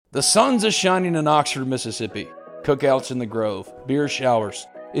The sun's a shining in Oxford, Mississippi. Cookouts in the Grove, beer showers.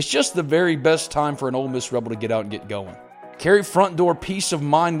 It's just the very best time for an Ole Miss Rebel to get out and get going. Carry front door peace of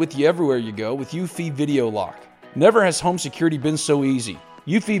mind with you everywhere you go with UFI Video Lock. Never has home security been so easy.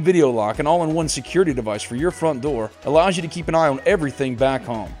 UFI Video Lock, an all-in-one security device for your front door, allows you to keep an eye on everything back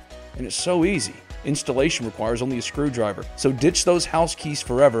home. And it's so easy. Installation requires only a screwdriver, so ditch those house keys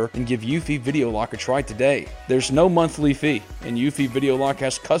forever and give UFI Video Lock a try today. There's no monthly fee, and UFI Video Lock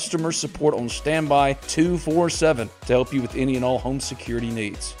has customer support on standby 24/7 to help you with any and all home security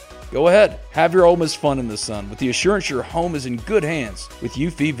needs. Go ahead, have your Ole Miss fun in the sun with the assurance your home is in good hands with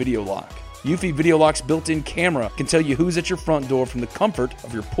UFI Video Lock. UFI Video Lock's built-in camera can tell you who's at your front door from the comfort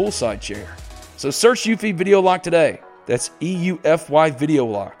of your poolside chair. So search UFI Video Lock today. That's EUFY Video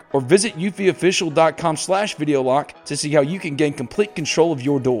Lock. Or visit UFIofficial.com/videolock to see how you can gain complete control of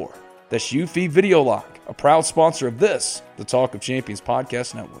your door. That's UFI Video Lock, a proud sponsor of this, the Talk of Champions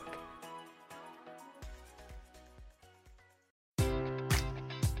Podcast Network.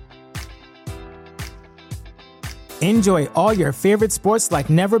 Enjoy all your favorite sports like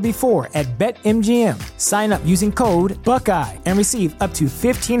never before at BetMGM. Sign up using code Buckeye and receive up to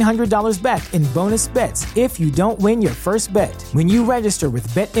 $1,500 back in bonus bets if you don't win your first bet. When you register with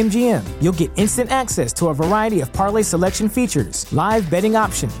BetMGM, you'll get instant access to a variety of parlay selection features, live betting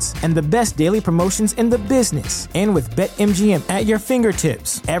options, and the best daily promotions in the business. And with BetMGM at your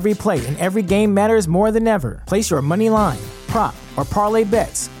fingertips, every play and every game matters more than ever. Place your money line, prop, or parlay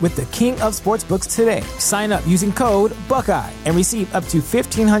bets with the king of sportsbooks today. Sign up using code Buckeye and receive up to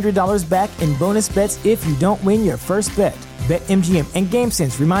 $1,500 back in bonus bets if you don't win your first bet. BetMGM and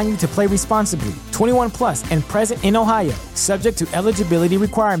GameSense remind you to play responsibly. 21 plus and present in Ohio, subject to eligibility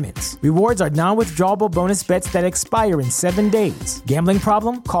requirements. Rewards are non-withdrawable bonus bets that expire in 7 days. Gambling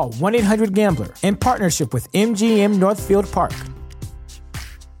problem? Call 1-800-GAMBLER. In partnership with MGM Northfield Park.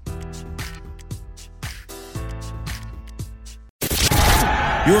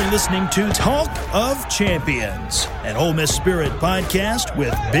 You're listening to Talk of Champions, an Ole Miss Spirit podcast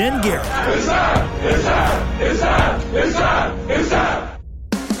with Ben Garrett. It's time! It's time! It's time! It's time! It's time!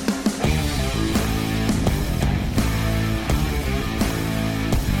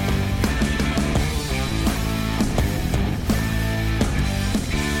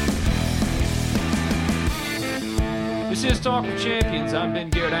 This is Talk of Champions. I'm Ben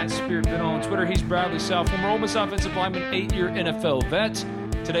Garrett at Spirit Ben on Twitter. He's Bradley South, former Ole Miss offensive lineman, 8-year NFL vet.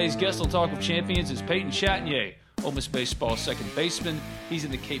 Today's guest on Talk of Champions is Peyton Chatagnier, Ole Miss baseball second baseman. He's in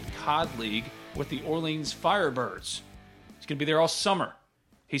the Cape Cod League with the Orleans Firebirds. He's going to be there all summer.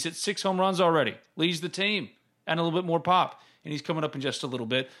 He's hit 6 home runs already, leads the team, and a little bit more pop. And he's coming up in just a little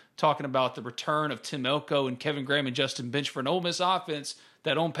bit, talking about the return of Tim Elko and Kevin Graham and Justin Bench for an Ole Miss offense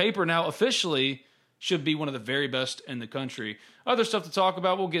that on paper now officially should be one of the very best in the country. Other stuff to talk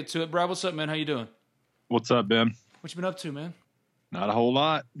about, we'll get to it. Brad, what's up, man? How you doing? What's up, Ben? What you been up to, man? Not a whole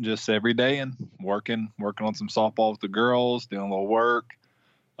lot. Just every day and working on some softball with the girls, doing a little work.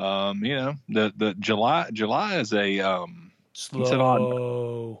 The July is a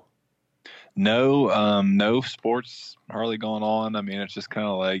slow. No sports hardly going on. I mean, it's just kind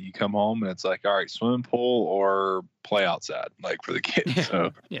of like you come home and it's like, all right, swimming pool or play outside, like for the kids.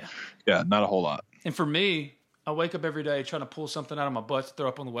 So yeah, not a whole lot. And for me, I wake up every day trying to pull something out of my butt to throw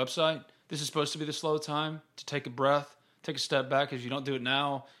up on the website. This is supposed to be the slow time to take a breath, take a step back. Because you don't do it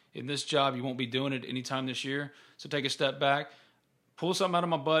now in this job, you won't be doing it anytime this year. So take a step back, pull something out of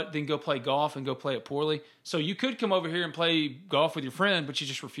my butt, then go play golf and go play it poorly. So you could come over here and play golf with your friend, but you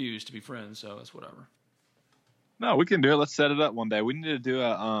just refuse to be friends. So it's whatever. No, we can do it. Let's set it up one day. We need to do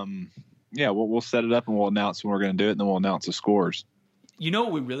a we'll set it up and we'll announce when we're going to do it, and then we'll announce the scores. You know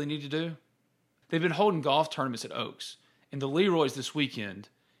what we really need to do? They've been holding golf tournaments at Oaks, and the Leroy's this weekend,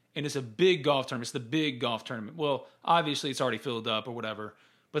 and it's a big golf tournament. It's the big golf tournament. Well, obviously it's already filled up or whatever,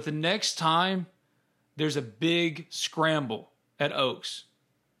 but the next time there's a big scramble at Oaks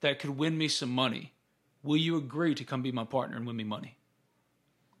that could win me some money, will you agree to come be my partner and win me money?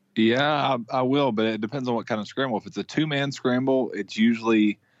 Yeah, I will, but it depends on what kind of scramble. If it's a 2-man scramble, it's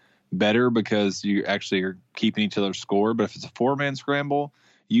usually better because you actually are keeping each other's score. But if it's a 4-man scramble,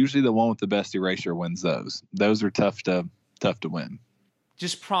 usually the one with the best erasure wins those. Those are tough to win.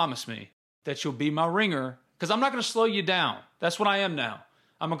 Just promise me that you'll be my ringer, because I'm not going to slow you down. That's what I am now.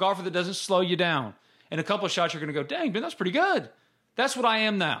 I'm a golfer that doesn't slow you down. In a couple of shots, you're going to go, dang, Ben, that's pretty good. That's what I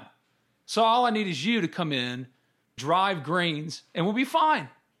am now. So all I need is you to come in, drive greens, and we'll be fine.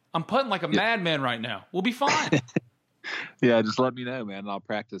 I'm putting like a madman right now. We'll be fine. Yeah, just let me know, man. I'll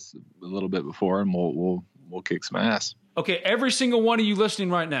practice a little bit before, and we'll kick some ass. Okay, every single one of you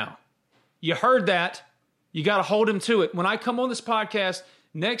listening right now, you heard that. You got to hold him to it. When I come on this podcast,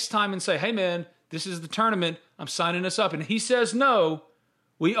 next time and say, hey, man, this is the tournament. I'm signing us up. And he says no,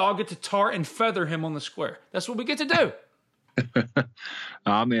 we all get to tar and feather him on the square. That's what we get to do.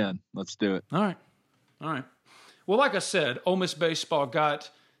 I'm in. Let's do it. All right. Well, like I said, Ole Miss baseball got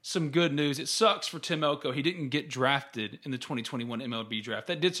some good news. It sucks for Tim Elko. He didn't get drafted in the 2021 MLB draft.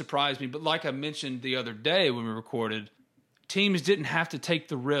 That did surprise me. But like I mentioned the other day when we recorded, teams didn't have to take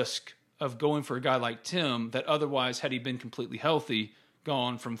the risk of going for a guy like Tim that otherwise, had he been completely healthy,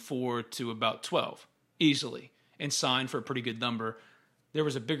 gone from 4 to about 12 easily and signed for a pretty good number. There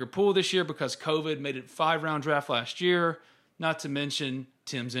was a bigger pool this year because COVID made it 5-round draft last year, not to mention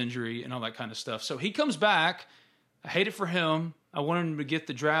Tim's injury and all that kind of stuff. So he comes back. I hate it for him. I wanted him to get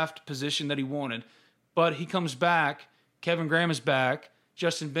the draft position that he wanted. But he comes back. Kevin Graham is back.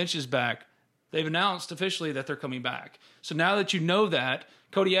 Justin Bench is back. They've announced officially that they're coming back. So now that you know that,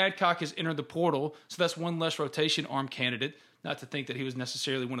 Cody Adcock has entered the portal. So that's one less rotation arm candidate. Not to think that he was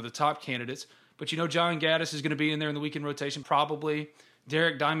necessarily one of the top candidates. But you know John Gaddis is going to be in there in the weekend rotation probably.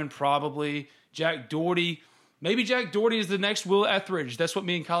 Derek Diamond probably. Jack Doherty. Maybe Jack Doherty is the next Will Etheridge. That's what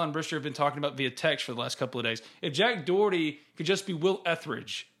me and Colin Brister have been talking about via text for the last couple of days. If Jack Doherty could just be Will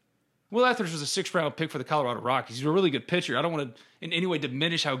Etheridge. Will Etheridge was a 6th-round pick for the Colorado Rockies. He's a really good pitcher. I don't want to in any way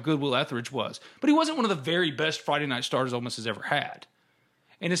diminish how good Will Etheridge was. But he wasn't one of the very best Friday night starters Ole Miss has ever had.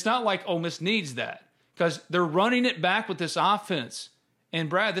 And it's not like Ole Miss needs that because they're running it back with this offense. And,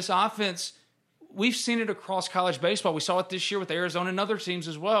 Brad, this offense, we've seen it across college baseball. We saw it this year with Arizona and other teams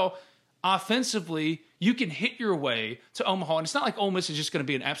as well. Offensively, you can hit your way to Omaha. And it's not like Ole Miss is just going to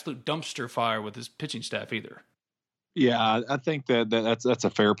be an absolute dumpster fire with his pitching staff either. Yeah, I think that's a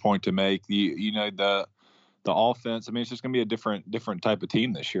fair point to make. You know the offense. I mean, it's just going to be a different type of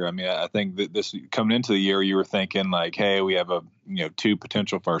team this year. I mean, I think that this coming into the year, you were thinking like, hey, we have 2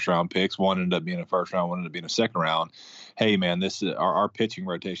 potential 1st-round picks. One ended up being a 1st round, one ended up being a 2nd round. Hey, man, this is our pitching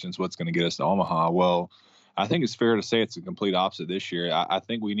rotation is what's going to get us to Omaha. Well, I think it's fair to say it's a complete opposite this year. I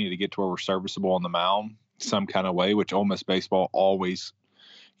think we need to get to where we're serviceable on the mound some kind of way, which Ole Miss baseball always,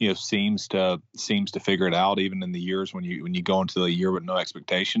 seems to figure it out. Even in the years when you go into the year with no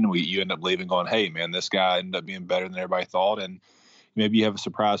expectation, you end up leaving going, hey man, this guy ended up being better than everybody thought, and maybe you have a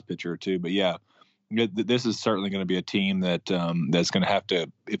surprise pitcher or two. But yeah, this is certainly going to be a team that that's going to have to,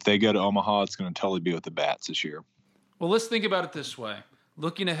 if they go to Omaha, it's going to totally be with the bats this year. Well, let's think about it this way: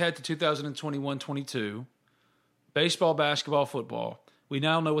 looking ahead to 2021-22. Baseball, basketball, football, we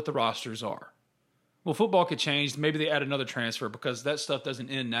now know what the rosters are. Well, football could change. Maybe they add another transfer because that stuff doesn't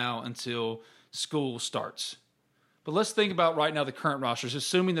end now until school starts. But let's think about right now the current rosters,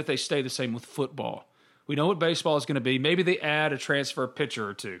 assuming that they stay the same with football. We know what baseball is going to be. Maybe they add a transfer pitcher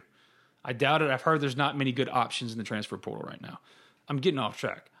or two. I doubt it. I've heard there's not many good options in the transfer portal right now. I'm getting off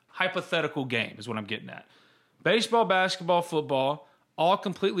track. Hypothetical game is what I'm getting at. Baseball, basketball, football, all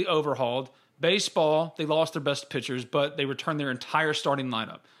completely overhauled. Baseball, they lost their best pitchers, but they returned their entire starting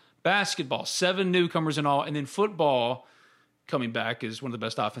lineup. Basketball, 7 newcomers in all. And then football, coming back, is one of the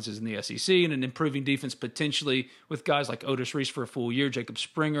best offenses in the SEC and an improving defense potentially with guys like Otis Reese for a full year, Jacob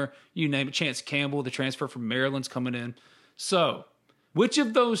Springer, you name it, Chance Campbell, the transfer from Maryland's coming in. So, which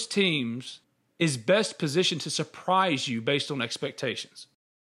of those teams is best positioned to surprise you based on expectations?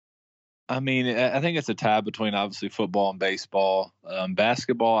 I mean, I think it's a tie between obviously football and baseball.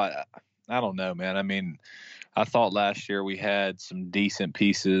 Basketball, I don't know, man. I mean, I thought last year we had some decent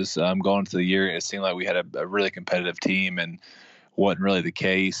pieces going into the year. It seemed like we had a really competitive team, and wasn't really the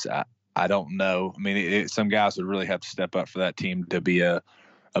case. I don't know. I mean, some guys would really have to step up for that team to be a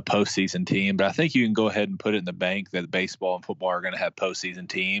postseason team. But I think you can go ahead and put it in the bank that baseball and football are going to have postseason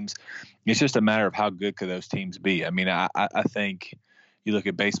teams. It's just a matter of how good could those teams be. I mean, I think you look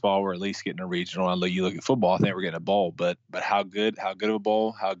at baseball, we're at least getting a regional. You look at football, I think we're getting a bowl. But how good of a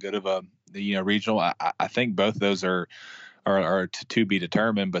bowl? How good of a regional? I think both of those are to be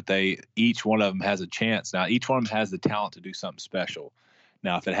determined, but each one of them has a chance. Now, each one of them has the talent to do something special.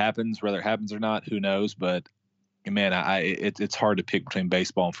 Now, if it happens, whether it happens or not, who knows? But man, it's hard to pick between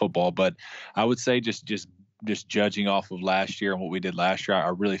baseball and football. But I would say just judging off of last year and what we did last year, I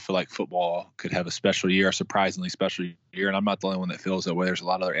really feel like football could have a special year, a surprisingly special year. And I'm not the only one that feels that way. There's a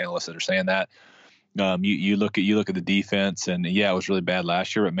lot of other analysts that are saying that. You look at the defense, and yeah, it was really bad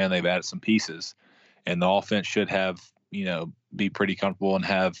last year, but man, they've added some pieces, and the offense should have, be pretty comfortable and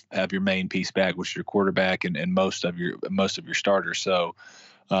have your main piece back, which is your quarterback and most of your starters. So,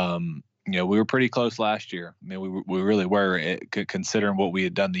 we were pretty close last year. I mean, we really were, considering what we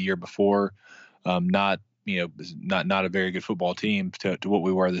had done the year before. Not a very good football team to what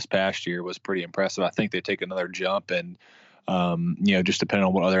we were this past year was pretty impressive. I think they take another jump, and just depending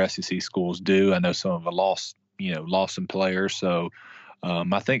on what other SEC schools do. I know some of them lost some players. So,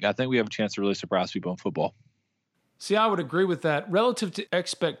 I think we have a chance to really surprise people in football. See, I would agree with that. Relative to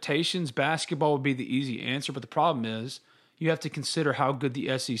expectations, basketball would be the easy answer, but the problem is you have to consider how good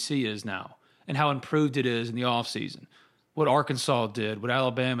the SEC is now and how improved it is in the offseason. What Arkansas did, what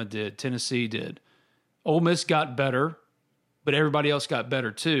Alabama did, Tennessee did. Ole Miss got better, but everybody else got better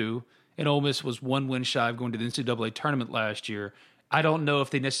too, and Ole Miss was 1 win shy of going to the NCAA tournament last year. I don't know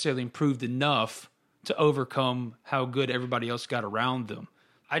if they necessarily improved enough to overcome how good everybody else got around them.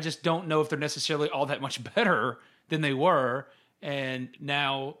 I just don't know if they're necessarily all that much better than they were, and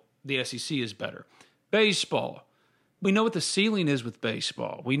now the SEC is better. Baseball. We know what the ceiling is with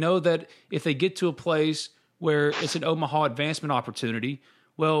baseball. We know that if they get to a place where it's an Omaha advancement opportunity,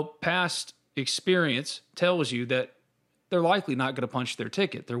 well, past experience tells you that they're likely not going to punch their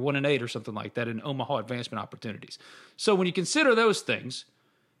ticket. They're 1-8 or something like that in Omaha advancement opportunities. So when you consider those things,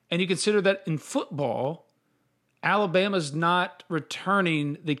 and you consider that in football, Alabama's not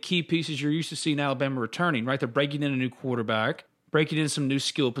returning the key pieces you're used to seeing Alabama returning, right? They're breaking in a new quarterback, breaking in some new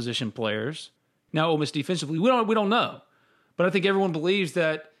skill position players. Now, Ole Miss defensively, we don't know. But I think everyone believes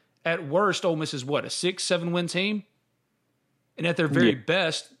that at worst, Ole Miss is what, a 6-7 win team? And at their very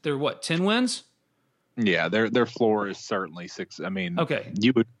best, they're what, 10 wins? Yeah, their floor is certainly 6. I mean, okay,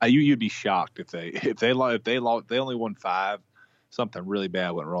 you'd be shocked if they only won 5, something really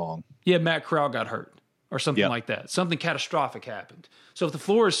bad went wrong. Yeah, Matt Corral got hurt. Or something like that. Something catastrophic happened. So if the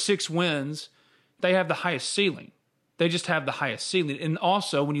floor is 6 wins, they have the highest ceiling. They just have the highest ceiling. And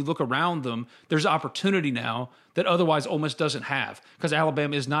also, when you look around them, there's opportunity now that otherwise Ole Miss doesn't have because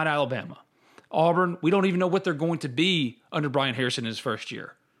Alabama is not Alabama. Auburn, we don't even know what they're going to be under Brian Harrison in his first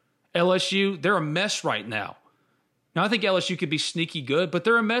year. LSU, they're a mess right now. Now, I think LSU could be sneaky good, but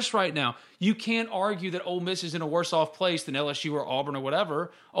they're a mess right now. You can't argue that Ole Miss is in a worse off place than LSU or Auburn or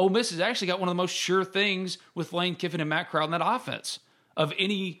whatever. Ole Miss has actually got one of the most sure things with Lane Kiffin and Matt Corral in that offense of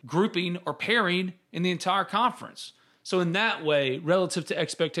any grouping or pairing in the entire conference. So in that way, relative to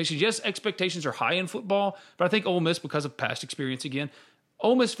expectations, yes, expectations are high in football, but I think Ole Miss, because of past experience again,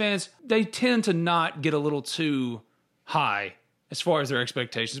 Ole Miss fans, they tend to not get a little too high as far as their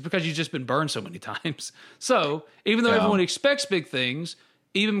expectations because you've just been burned so many times. So even though everyone expects big things,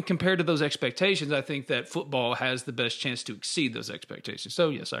 even compared to those expectations, I think that football has the best chance to exceed those expectations. So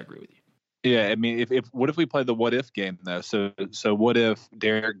yes, I agree with you. Yeah, I mean, if what if we play the what if game though? So what if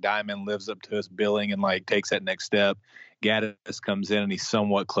Derek Diamond lives up to his billing and like takes that next step? Gaddis comes in and he's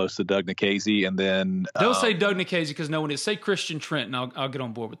somewhat close to Doug Nikhazy, and then don't say Doug Nikhazy because no one is. Say Christian Trent, and I'll get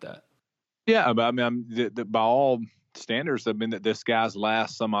on board with that. Yeah, but I mean, by all standards, I mean that this guy's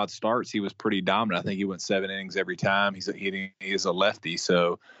last some odd starts, he was pretty dominant. I think he went 7 innings every time. He is a lefty,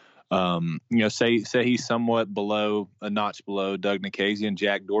 so say he's somewhat below a notch below Doug Nikhazy, and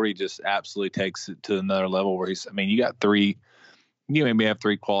Jack Doherty just absolutely takes it to another level where he's. I mean, you got 3. You maybe have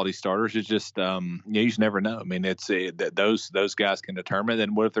 3 quality starters. It's just you just never know. I mean, it's that those guys can determine.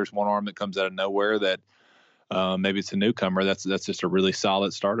 Then what if there's one arm that comes out of nowhere that maybe it's a newcomer that's just a really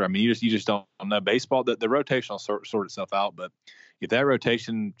solid starter. I mean, you just don't know. Baseball, the rotation will sort itself out, but if that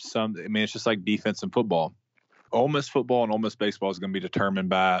rotation, it's just like defense and football. Ole Miss football and Ole Miss baseball is going to be determined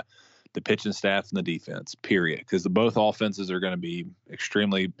by the pitching staff and the defense, period, because both offenses are going to be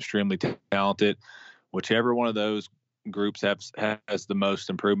extremely, extremely talented. Whichever one of those groups has the most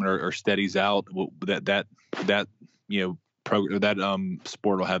improvement or steadies out, that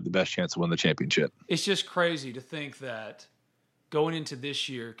sport will have the best chance to win the championship. It's just crazy to think that going into this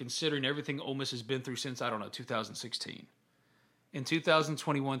year, considering everything Ole Miss has been through since, 2016, in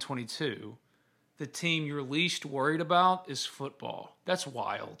 2021-22, the team you're least worried about is football. That's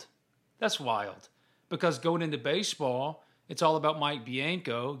wild. That's wild. Because going into baseball, it's all about Mike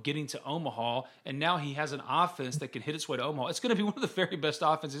Bianco getting to Omaha, and now he has an offense that can hit its way to Omaha. It's going to be one of the very best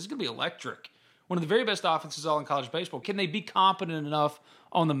offenses. It's going to be electric. One of the very best offenses all in college baseball. Can they be competent enough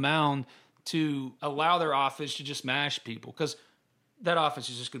on the mound to allow their offense to just mash people? Because that offense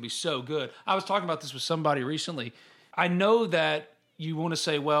is just going to be so good. I was talking about this with somebody recently. I know that you want to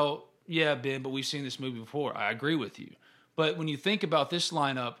say, well, yeah, Ben, but we've seen this movie before. I agree with you. But when you think about this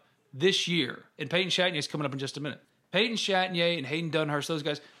lineup this year, and Peyton Chatagnier is coming up in just a minute. Peyton Chatagnier and Hayden Dunhurst, those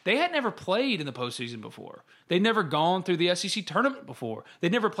guys, they had never played in the postseason before. They'd never gone through the SEC tournament before.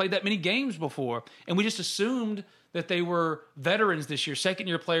 They'd never played that many games before. And we just assumed that they were veterans this year,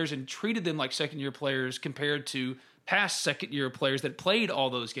 second-year players, and treated them like second-year players compared to past second-year players that played all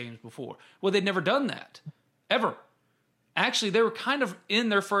those games before. Well, they'd never done that, ever. Actually, they were kind of in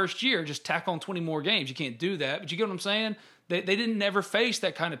their first year, just tack on 20 more games. You can't do that, but you get what I'm saying? They didn't never face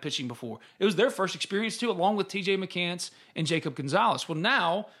that kind of pitching before. It was their first experience, too, along with T.J. McCants and Jacob Gonzalez. Well,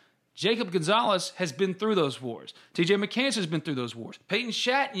 now Jacob Gonzalez has been through those wars. TJ McCants has been through those wars. Peyton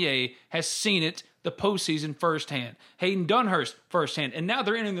Chatagnier has seen it the postseason firsthand. Hayden Dunhurst firsthand. And now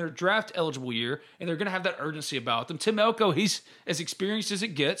they're in their draft-eligible year, and they're going to have that urgency about them. Tim Elko, he's as experienced as it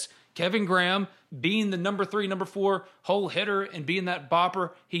gets. Kevin Graham, being the number 3, number 4 hole hitter and being that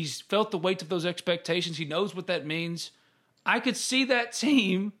bopper, he's felt the weight of those expectations. He knows what that means. I could see that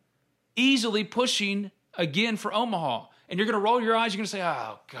team easily pushing again for Omaha. And you're going to roll your eyes. You're going to say,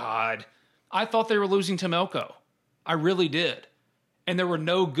 oh, God, I thought they were losing Tim Elko. I really did. And there were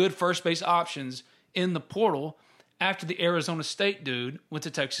no good first base options in the portal after the Arizona State dude went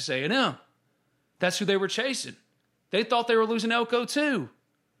to Texas A&M. That's who they were chasing. They thought they were losing Elko too.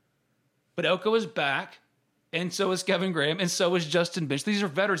 But Elko is back, and so is Kevin Graham, and so is Justin Bench. These are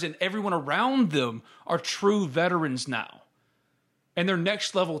veterans, and everyone around them are true veterans now. And they're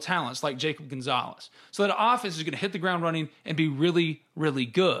next-level talents like Jacob Gonzalez. So that offense is going to hit the ground running and be really, really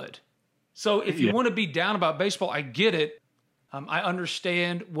good. So if you want to be down about baseball, I get it. I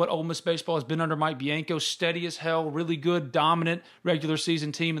understand what Ole Miss baseball has been under Mike Bianco. Steady as hell, really good, dominant regular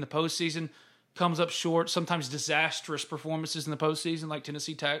season team in the postseason. Comes up short, sometimes disastrous performances in the postseason like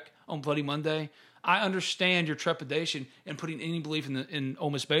Tennessee Tech on Bloody Monday. I understand your trepidation in putting any belief in Ole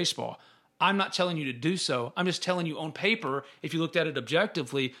Miss baseball. I'm not telling you to do so. I'm just telling you on paper, if you looked at it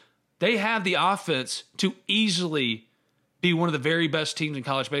objectively, they have the offense to easily be one of the very best teams in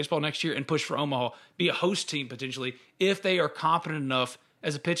college baseball next year and push for Omaha, be a host team potentially, if they are competent enough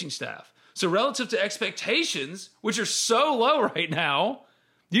as a pitching staff. So relative to expectations, which are so low right now,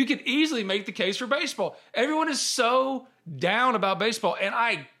 you could easily make the case for baseball. Everyone is so down about baseball, and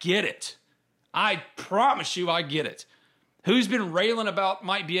I get it. I promise you I get it. Who's been railing about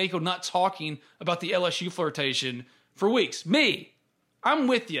Mike Bianco not talking about the LSU flirtation for weeks? Me. I'm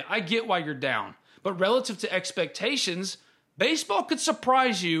with you. I get why you're down. But relative to expectations, baseball could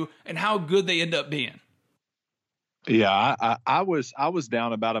surprise you and how good they end up being. Yeah, I was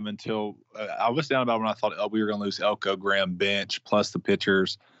down about him until I was down about when I thought we were going to lose Elko, Graham, Bench, plus the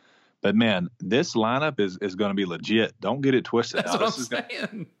pitchers. But man, this lineup is going to be legit. Don't get it twisted. That's what I'm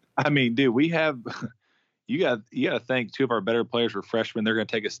saying. I mean, dude, we have you got to think 2 of our better players were freshmen. They're going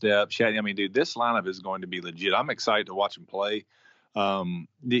to take a step. I mean, dude, this lineup is going to be legit. I'm excited to watch them play.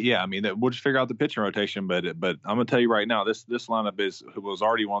 Yeah, I mean, we'll just figure out the pitching rotation, but I'm going to tell you right now, this lineup was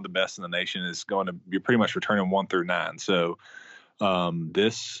already one of the best in the nation. Is going to be pretty much returning 1 through 9. So, I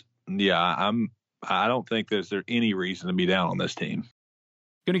don't think there's any reason to be down on this team.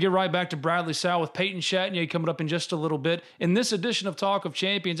 Going to get right back to Bradley Sal with Peyton Chatagnier coming up in just a little bit. In this edition of Talk of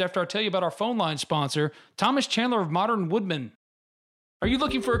Champions, after I tell you about our phone line sponsor, Thomas Chandler of Modern Woodmen. Are you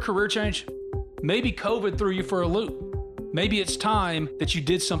looking for a career change? Maybe COVID threw you for a loop. Maybe it's time that you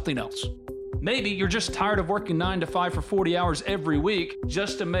did something else. Maybe you're just tired of working 9 to 5 for 40 hours every week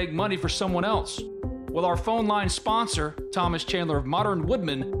just to make money for someone else. Well, our phone line sponsor, Thomas Chandler of Modern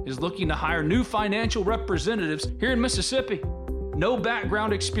Woodmen, is looking to hire new financial representatives here in Mississippi. No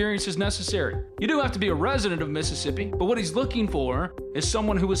background experience is necessary. You do have to be a resident of Mississippi, but what he's looking for is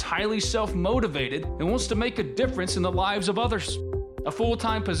someone who is highly self-motivated and wants to make a difference in the lives of others. A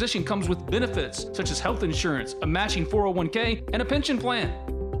full-time position comes with benefits such as health insurance, a matching 401k, and a pension plan.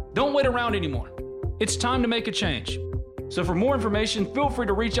 Don't wait around anymore. It's time to make a change. So for more information, feel free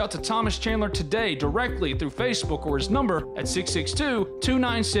to reach out to Thomas Chandler today directly through Facebook or his number at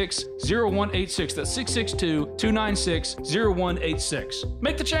 662-296-0186. That's 662-296-0186.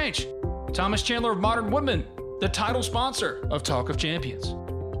 Make the change. Thomas Chandler of Modern Woodmen, the title sponsor of Talk of Champions.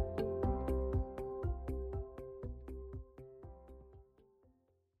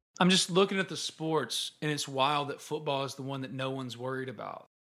 I'm just looking at the sports, and it's wild that football is the one that no one's worried about.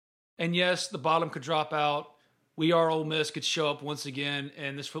 And yes, the bottom could drop out. We are Ole Miss could show up once again,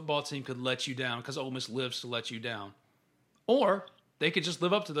 and this football team could let you down because Ole Miss lives to let you down. Or they could just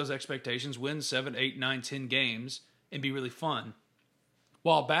live up to those expectations, win 7, 8, 9, 10 games, and be really fun.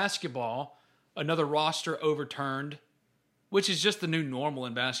 While basketball, another roster overturned, which is just the new normal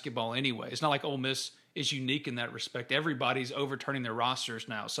in basketball anyway. It's not like Ole Miss is unique in that respect. Everybody's overturning their rosters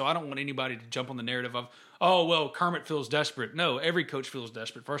now. So I don't want anybody to jump on the narrative of, oh, well, Kermit feels desperate. No, every coach feels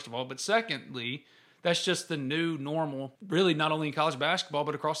desperate, first of all. But secondly, that's just the new normal, really not only in college basketball,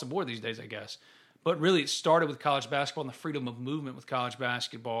 but across the board these days, I guess. But really, it started with college basketball and the freedom of movement with college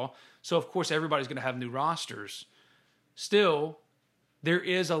basketball. So, of course, everybody's going to have new rosters. Still, there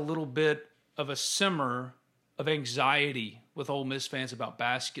is a little bit of a simmer of anxiety with Ole Miss fans about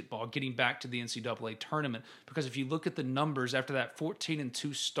basketball getting back to the NCAA tournament. Because if you look at the numbers after that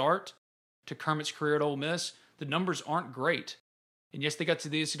 14-2 start to Kermit's career at Ole Miss, the numbers aren't great. And yes, they got to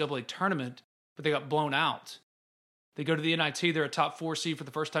the NCAA tournament, but they got blown out. They go to the NIT. They're a top 4 seed for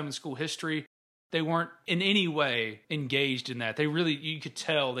the first time in school history. They weren't in any way engaged in that. They really, you could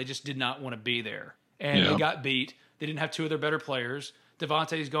tell they just did not want to be there. And they got beat. They didn't have 2 of their better players.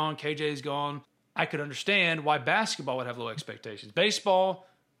 Devontae's gone. KJ's gone. I could understand why basketball would have low expectations. Baseball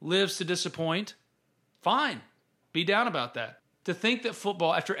lives to disappoint. Fine. Be down about that. To think that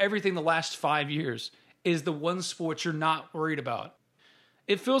football, after everything the last 5 years, is the one sport you're not worried about.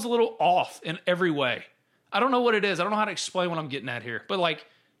 It feels a little off in every way. I don't know what it is. I don't know how to explain what I'm getting at here. But, like,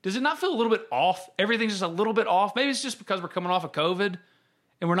 does it not feel a little bit off? Everything's just a little bit off. Maybe it's just because we're coming off of COVID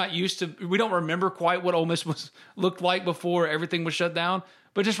and we're not used to, we don't remember quite what Ole Miss looked like before everything was shut down.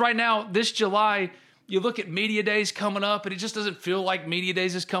 But just right now, this July, you look at media days coming up and it just doesn't feel like media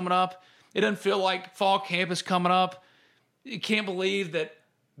days is coming up. It doesn't feel like fall camp is coming up. You can't believe that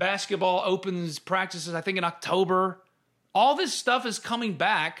basketball opens practices, I think, in October. All this stuff is coming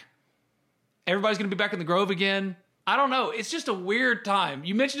back. Everybody's going to be back in the Grove again. I don't know. It's just a weird time.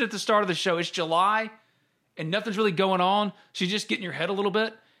 You mentioned at the start of the show, it's July, and nothing's really going on. So you just get in your head a little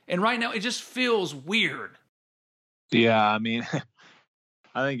bit. And right now, it just feels weird. Yeah, I mean,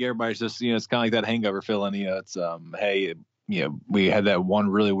 I think everybody's just, it's kind of like that hangover feeling. It's, hey, we had that one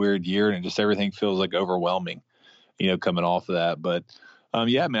really weird year, and just everything feels like overwhelming, coming off of that. But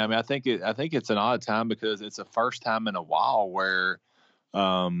yeah, man, I think it's an odd time because it's the first time in a while where,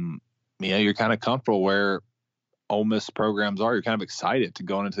 you're kind of comfortable where Ole Miss programs are. You're kind of excited to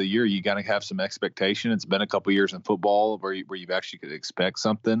go into the year. You got to have some expectation. It's been a couple years in football where you've actually could expect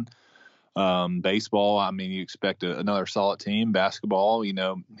something. Baseball, I mean, you expect another solid team. Basketball,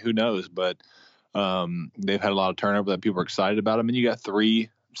 who knows? But they've had a lot of turnover that people are excited about them. And you got 3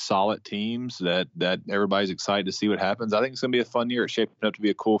 solid teams that everybody's excited to see what happens. I think it's going to be a fun year. It's shaping up to be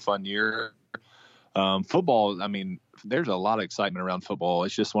a cool, fun year. Football, I mean, there's a lot of excitement around football.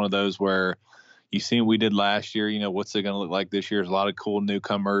 It's just one of those where you see what we did last year, what's it going to look like this year? There's a lot of cool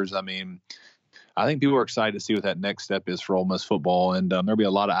newcomers. I mean, I think people are excited to see what that next step is for Ole Miss football, and there'll be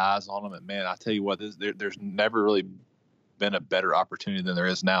a lot of eyes on them. And, man, I tell you what, there's never really been a better opportunity than there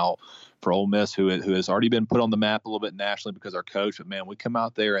is now for Ole Miss, who has already been put on the map a little bit nationally because our coach. But, man, we come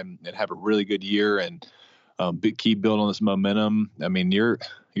out there and have a really good year and keep building this momentum. I mean, you're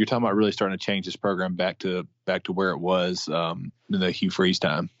talking about really starting to change this program back to where it was in the Hugh Freeze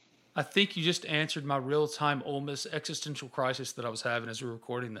time. I think you just answered my real-time Ole Miss existential crisis that I was having as we were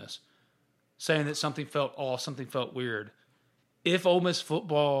recording this, saying that something felt off, something felt weird. If Ole Miss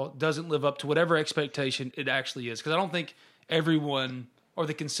football doesn't live up to whatever expectation it actually is, because I don't think everyone or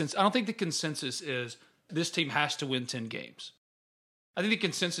the consensus, I don't think the consensus is this team has to win 10 games. I think the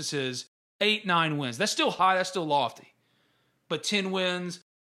consensus is 8, 9 wins. That's still high, that's still lofty. But 10 wins,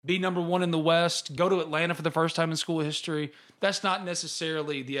 be number 1 in the West, go to Atlanta for the first time in school history, that's not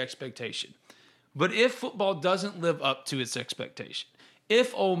necessarily the expectation. But if football doesn't live up to its expectation,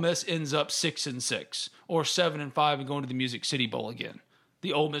 if Ole Miss ends up 6-6 or 7-5 and going to the Music City Bowl again,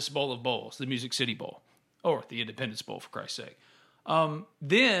 the Ole Miss Bowl of Bowls, the Music City Bowl, or the Independence Bowl for Christ's sake,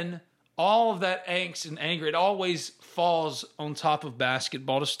 then all of that angst and anger, it always falls on top of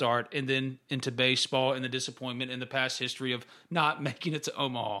basketball to start and then into baseball and the disappointment and the past history of not making it to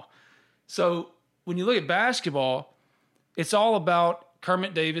Omaha. So when you look at basketball, it's all about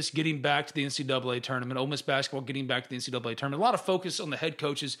Kermit Davis getting back to the NCAA tournament, Ole Miss basketball getting back to the NCAA tournament. A lot of focus on the head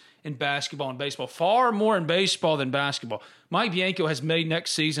coaches in basketball and baseball, far more in baseball than basketball. Mike Bianco has made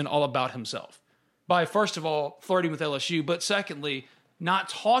next season all about himself by, first of all, flirting with LSU, but secondly, not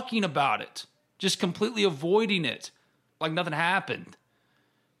talking about it, just completely avoiding it like nothing happened.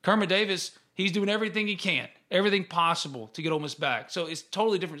 Kermit Davis, he's doing everything he can, everything possible to get Ole Miss back. So it's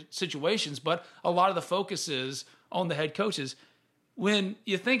totally different situations, but a lot of the focus is on the head coaches. When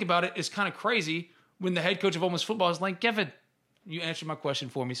you think about it, it's kind of crazy when the head coach of Ole Miss football is like, Kevin, you answered my question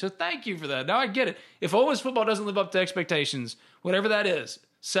for me, so thank you for that. Now I get it. If Ole Miss football doesn't live up to expectations, whatever that is,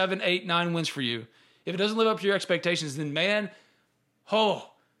 7, 8, 9 wins for you, if it doesn't live up to your expectations, then man,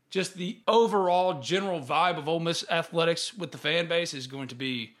 just the overall general vibe of Ole Miss athletics with the fan base is going to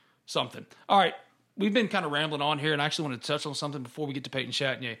be something. All right, we've been kind of rambling on here, and I actually want to touch on something before we get to Peyton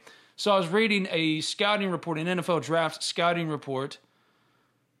Chatagnier. So I was reading a scouting report, an NFL draft scouting report.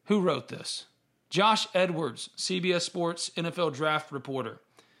 Who wrote this? Josh Edwards, CBS Sports NFL draft reporter.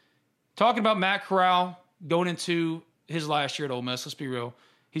 Talking about Matt Corral going into his last year at Ole Miss. Let's be real.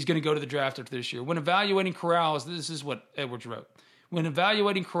 He's going to go to the draft after this year. When evaluating Corral, this is what Edwards wrote. When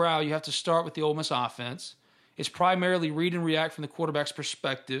evaluating Corral, you have to start with the Ole Miss offense. It's primarily read and react from the quarterback's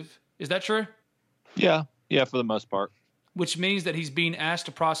perspective. Is that true? Yeah, for the most part. Which means that he's being asked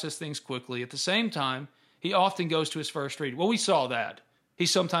to process things quickly. At the same time, he often goes to his first read. Well, we saw that. He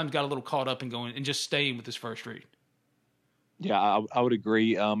sometimes got a little caught up in going and just staying with his first read. Yeah, I would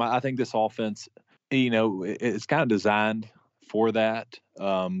agree. I think this offense, it's kind of designed for that.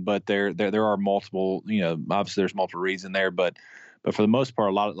 But there are multiple, obviously there's multiple reasons there, but for the most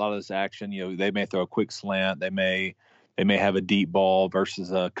part, a lot of this action, they may throw a quick slant, they may have a deep ball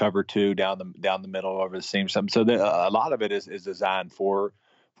versus a cover two down the middle over the seam or something. So a lot of it is designed for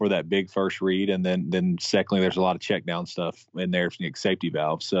that big first read, and then secondly, there's a lot of check down stuff in there for the safety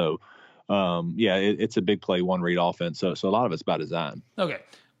valve. So. It's a big play, one read offense. So a lot of it's by design. Okay.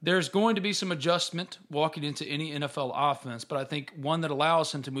 There's going to be some adjustment walking into any NFL offense, but I think one that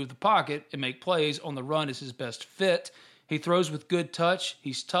allows him to move the pocket and make plays on the run is his best fit. He throws with good touch.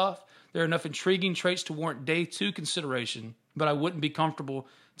 He's tough. There are enough intriguing traits to warrant day 2 consideration, but I wouldn't be comfortable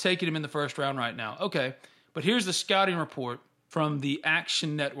taking him in the first round right now. Okay, but here's the scouting report from the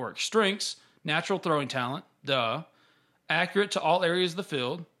Action Network. Strengths, natural throwing talent, duh. Accurate to all areas of the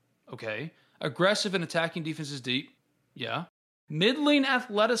field. Okay. Aggressive and attacking defenses deep. Yeah. Middling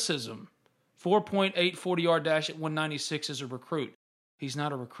athleticism. 4.8 40-yard dash at 196 as a recruit. He's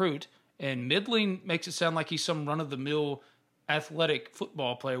not a recruit. And middling makes it sound like he's some run-of-the-mill athletic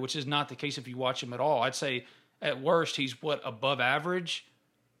football player, which is not the case if you watch him at all. I'd say at worst he's, above average?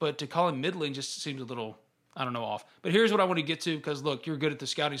 But to call him middling just seems a little, off. But here's what I want to get to because, look, you're good at the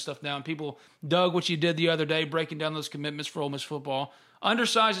scouting stuff now, and people dug what you did the other day breaking down those commitments for Ole Miss football.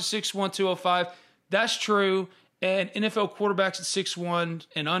 Undersized at 6'1", 205. That's true. And NFL quarterbacks at 6'1"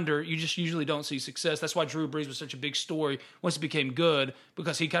 and under, you just usually don't see success. That's why Drew Brees was such a big story once he became good,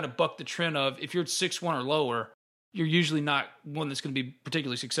 because he kind of bucked the trend of if you're at 6'1" or lower, you're usually not one that's going to be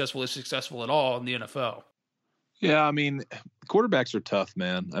particularly successful, if successful at all in the NFL. Yeah, quarterbacks are tough,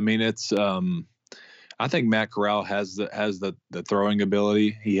 man. It's I think Matt Corral has the throwing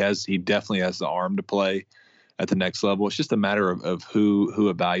ability. He definitely has the arm to play at the next level. It's just a matter of who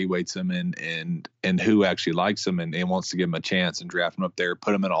evaluates him and who actually likes him and wants to give him a chance and draft him up there,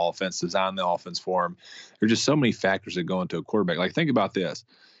 put him in offense, design the offense for him. There's just so many factors that go into a quarterback. Like, think about this.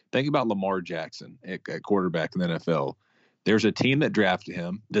 Think about Lamar Jackson at quarterback in the NFL. There's a team that drafted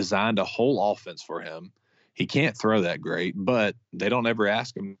him, designed a whole offense for him. He can't throw that great, but they don't ever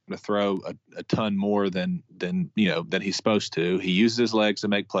ask him to throw a ton more than he's supposed to. He uses his legs to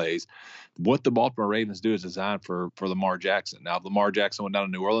make plays. What the Baltimore Ravens do is designed for Lamar Jackson. Now, if Lamar Jackson went down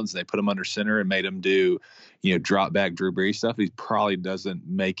to New Orleans and they put him under center and made him do, drop back Drew Brees stuff, he probably doesn't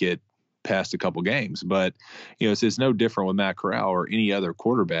make it past a couple games. But, it's no different with Matt Corral or any other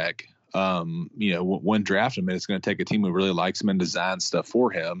quarterback. When drafting him, it's going to take a team who really likes him and designs stuff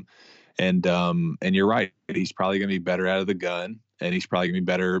for him. And you're right. He's probably going to be better out of the gun, and he's probably going to be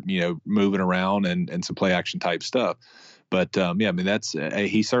better, moving around and some play action type stuff. But that's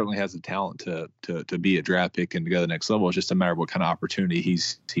he certainly has the talent to be a draft pick and to go to the next level. It's just a matter of what kind of opportunity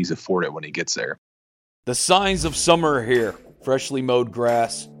he's afforded when he gets there. The signs of summer are here: freshly mowed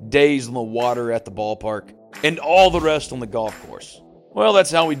grass, days on the water at the ballpark, and all the rest on the golf course. Well,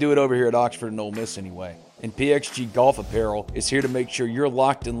 that's how we do it over here at Oxford and Ole Miss anyway. And PXG Golf Apparel is here to make sure you're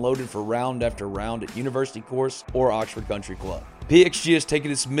locked and loaded for round after round at University Course or Oxford Country Club. PXG has taken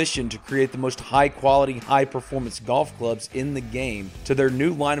its mission to create the most high-quality, high-performance golf clubs in the game to their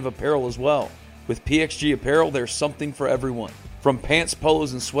new line of apparel as well. With PXG Apparel, there's something for everyone. From pants,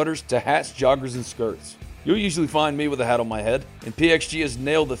 polos, and sweaters to hats, joggers, and skirts. You'll usually find me with a hat on my head, and PXG has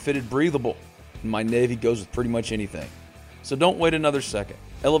nailed the fitted breathable. And my navy goes with pretty much anything. So don't wait another second.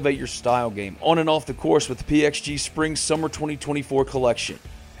 Elevate your style game on and off the course with the PXG Spring Summer 2024 collection.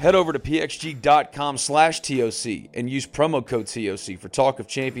 Head over to pxg.com/TOC and use promo code TOC for Talk of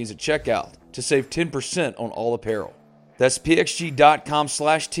Champions at checkout to save 10% on all apparel. That's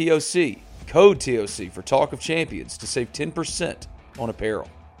pxg.com/TOC, code TOC for Talk of Champions to save 10% on apparel.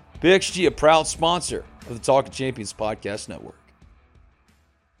 PXG, a proud sponsor of the Talk of Champions podcast network.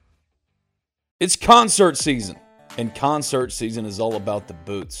 It's concert season. And concert season is all about the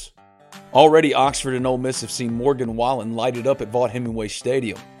boots. Already, Oxford and Ole Miss have seen Morgan Wallen light it up at Vaught Hemingway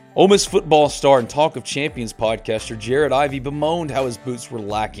Stadium. Ole Miss football star and Talk of Champions podcaster Jared Ivey bemoaned how his boots were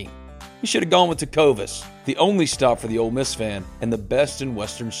lacking. He should have gone with Tecovas, the only stop for the Ole Miss fan and the best in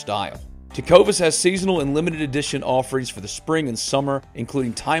Western style. Tecovas has seasonal and limited edition offerings for the spring and summer,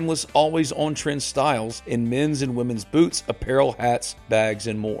 including timeless, always on-trend styles in men's and women's boots, apparel, hats, bags,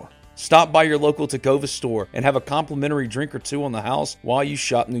 and more. Stop by your local Tecovas store and have a complimentary drink or two on the house while you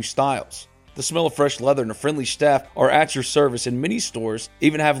shop new styles. The smell of fresh leather and a friendly staff are at your service, and many stores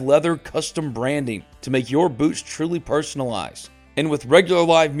even have leather custom branding to make your boots truly personalized. And with regular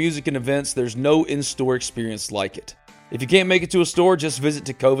live music and events, there's no in-store experience like it. If you can't make it to a store, just visit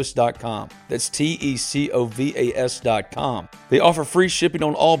tecovas.com. That's TECOVAS.com. They offer free shipping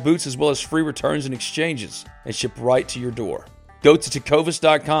on all boots as well as free returns and exchanges and ship right to your door. Go to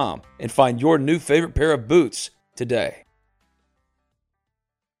tecovas.com and find your new favorite pair of boots today.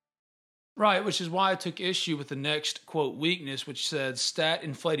 Right, which is why I took issue with the next, quote, weakness, which said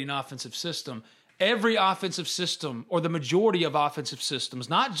stat-inflating offensive system. Every offensive system, or the majority of offensive systems,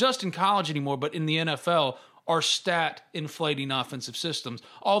 not just in college anymore, but in the NFL, are stat-inflating offensive systems.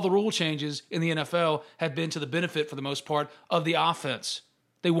 All the rule changes in the NFL have been to the benefit, for the most part, of the offense.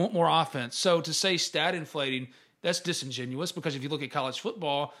 They want more offense. So to say stat-inflating, that's disingenuous, because if you look at college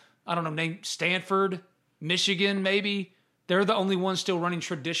football, I don't know, name Stanford, Michigan maybe, they're the only ones still running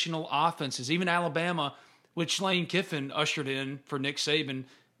traditional offenses. Even Alabama, which Lane Kiffin ushered in for Nick Saban,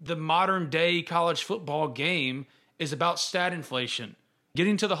 the modern-day college football game is about stat inflation.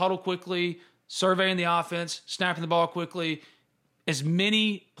 Getting to the huddle quickly, surveying the offense, snapping the ball quickly, as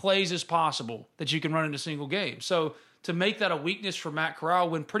many plays as possible that you can run in a single game. So to make that a weakness for Matt Corral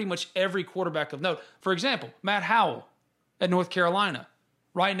when pretty much every quarterback of note, for example, Matt Howell at North Carolina,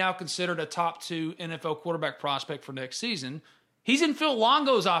 right now considered a top 2 NFL quarterback prospect for next season, he's in Phil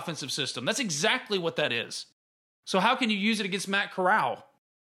Longo's offensive system. That's exactly what that is. So how can you use it against Matt Corral?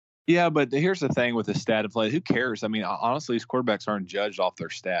 Yeah, but here's the thing with the stat of play. Who cares? I mean, honestly, these quarterbacks aren't judged off their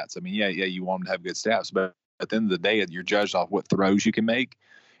stats. I mean, yeah, you want them to have good stats, but at the end of the day, you're judged off what throws you can make.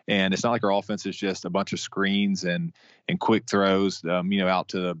 And it's not like our offense is just a bunch of screens and quick throws, out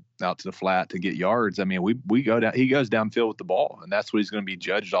to the flat to get yards. I mean, we go down. He goes downfield with the ball, and that's what he's going to be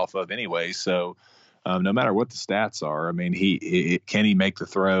judged off of anyway. So no matter what the stats are, I mean, can he make the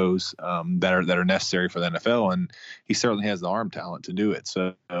throws that are necessary for the NFL, and he certainly has the arm talent to do it.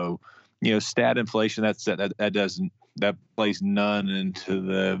 So stat inflation that plays none into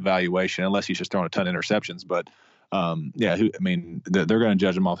the evaluation unless he's just throwing a ton of interceptions. But they're going to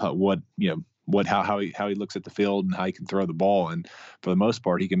judge him off how he looks at the field and how he can throw the ball. And for the most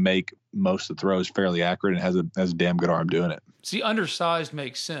part, he can make most of the throws fairly accurate and has a damn good arm doing it. See, undersized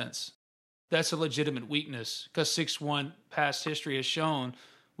makes sense. That's a legitimate weakness because 6'1" past history has shown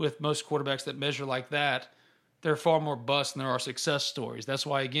with most quarterbacks that measure like that, there are far more busts than there are success stories. That's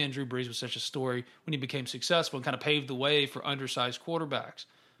why, again, Drew Brees was such a story when he became successful and kind of paved the way for undersized quarterbacks.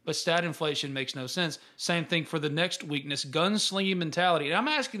 But stat inflation makes no sense. Same thing for the next weakness, gunslinging mentality. And I'm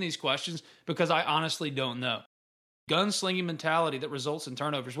asking these questions because I honestly don't know. Gunslinging mentality that results in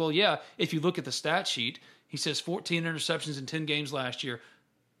turnovers. Well, yeah, if you look at the stat sheet, he says 14 interceptions in 10 games last year.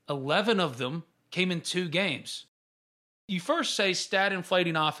 11 of them came in 2 games. You first say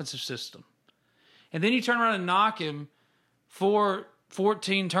stat-inflating offensive system. And then you turn around and knock him for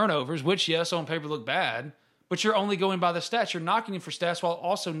 14 turnovers, which, yes, on paper look bad, but you're only going by the stats. You're knocking him for stats while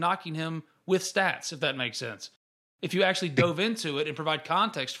also knocking him with stats, if that makes sense. If you actually dove into it and provide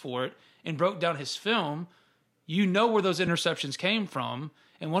context for it and broke down his film, you know where those interceptions came from,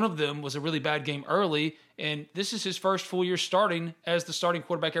 and one of them was a really bad game early, and this is his first full year starting as the starting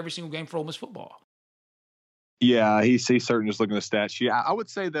quarterback every single game for Ole Miss football. Yeah, he's certain just looking at the stats. Yeah, I would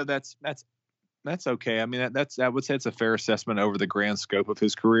say that that's okay. I mean, I would say it's a fair assessment over the grand scope of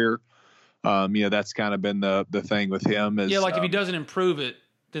his career. That's kind of been the thing with him. Is, if he doesn't improve it,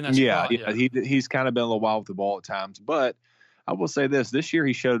 then that's he's kind of been a little wild with the ball at times. But I will say this year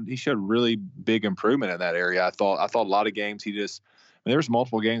he showed really big improvement in that area. I thought a lot of games there was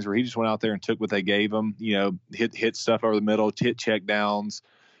multiple games where he just went out there and took what they gave him. Hit stuff over the middle, hit check downs.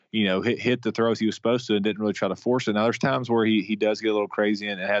 Hit the throws he was supposed to and didn't really try to force it. Now there's times where he does get a little crazy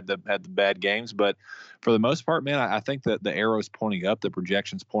and had the bad games, but for the most part, man, I think that the arrow's pointing up, the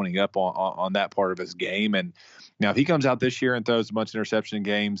projection's pointing up on that part of his game. And now if he comes out this year and throws a bunch of interception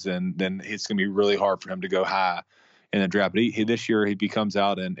games, then it's going to be really hard for him to go high in the draft. But this year he comes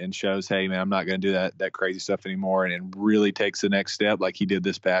out and shows, hey man, I'm not going to do that crazy stuff anymore, and really takes the next step like he did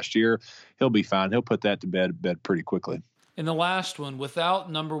this past year. He'll be fine. He'll put that to bed pretty quickly. And the last one, without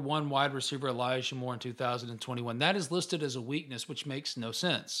number 1 wide receiver Elijah Moore in 2021, that is listed as a weakness, which makes no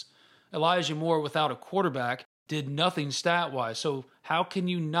sense. Elijah Moore, without a quarterback, did nothing stat-wise. So how can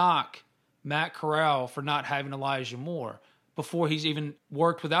you knock Matt Corral for not having Elijah Moore before he's even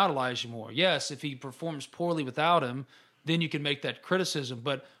worked without Elijah Moore? Yes, if he performs poorly without him, then you can make that criticism.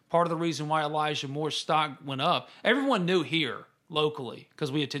 But part of the reason why Elijah Moore's stock went up, everyone knew here locally,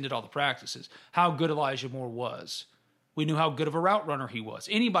 because we attended all the practices, how good Elijah Moore was. We knew how good of a route runner he was.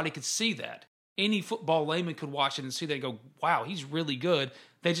 Anybody could see that. Any football layman could watch it and see that and go, wow, he's really good.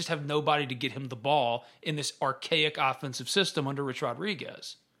 They just have nobody to get him the ball in this archaic offensive system under Rich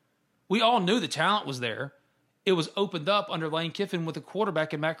Rodriguez. We all knew the talent was there. It was opened up under Lane Kiffin with a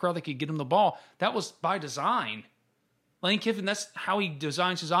quarterback and Matt Corral that could get him the ball. That was by design. Lane Kiffin, that's how he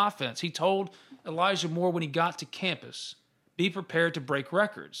designs his offense. He told Elijah Moore when he got to campus, be prepared to break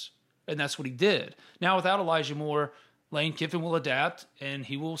records. And that's what he did. Now, without Elijah Moore, Lane Kiffin will adapt, and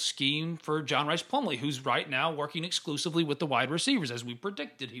he will scheme for John Rice Plumlee, who's right now working exclusively with the wide receivers, as we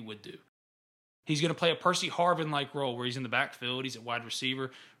predicted he would do. He's going to play a Percy Harvin-like role where he's in the backfield, he's at wide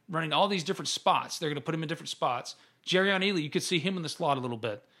receiver, running all these different spots. They're going to put him in different spots. Jerrion Ealy, you could see him in the slot a little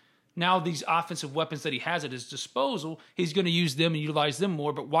bit. Now these offensive weapons that he has at his disposal, he's going to use them and utilize them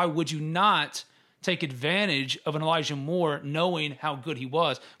more, but why would you not take advantage of an Elijah Moore knowing how good he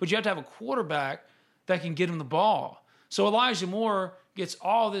was? But you have to have a quarterback that can get him the ball. So Elijah Moore gets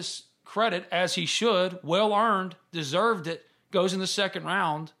all this credit, as he should, well-earned, deserved it, goes in the second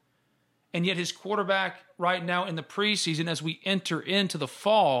round, and yet his quarterback right now in the preseason, as we enter into the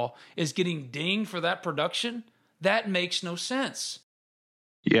fall, is getting dinged for that production? That makes no sense.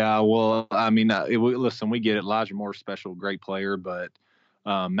 Yeah, well, I mean, listen, we get it. Elijah Moore's special, great player, but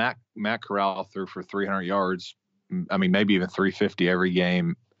Matt Corral threw for 300 yards. I mean, maybe even 350 every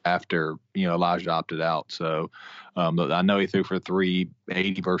game after, Elijah opted out. So I know he threw for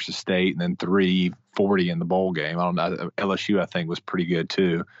 380 versus State and then 340 in the bowl game. I don't know. LSU, I think, was pretty good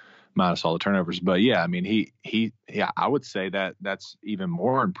too, minus all the turnovers. But yeah, I mean, I would say that's even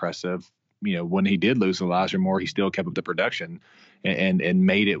more impressive. When he did lose Elijah Moore, he still kept up the production and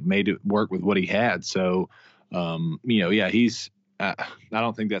made it work with what he had. So, he's. I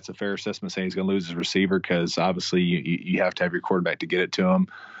don't think that's a fair assessment saying he's going to lose his receiver, because obviously you have to have your quarterback to get it to him.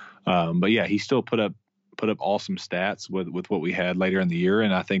 But yeah, he still put up awesome stats with what we had later in the year,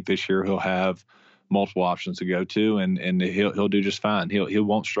 and I think this year he'll have multiple options to go to, and he'll do just fine. He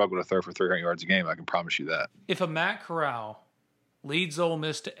won't struggle to throw for 300 yards a game. I can promise you that. If a Matt Corral leads Ole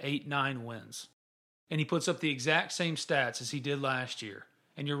Miss to 8-9 wins, and he puts up the exact same stats as he did last year,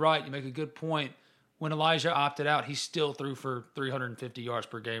 and you're right, you make a good point. When Elijah opted out, he still threw for 350 yards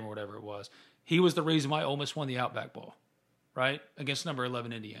per game or whatever it was. He was the reason why Ole Miss won the Outback Bowl, right, against number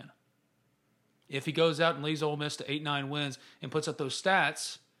 11 Indiana. If he goes out and leads Ole Miss to 8-9 wins and puts up those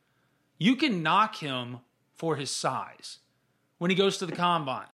stats, you can knock him for his size. When he goes to the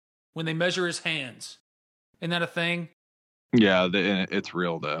combine, when they measure his hands. Isn't that a thing? Yeah, it's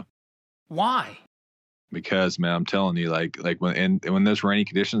real though. Why? Because, man, I'm telling you, like when there's rainy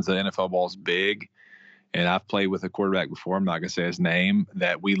conditions, the NFL ball is big. And I've played with a quarterback before, I'm not going to say his name,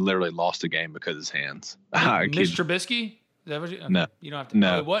 that we literally lost a game because of his hands. Mitch Trubisky? Is that what you, okay. No. You don't have to.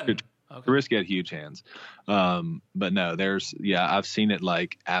 No. Oh, it wasn't. Okay. Trubisky had huge hands. But no, I've seen it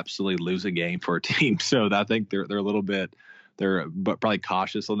like absolutely lose a game for a team. So I think they're a little bit, but probably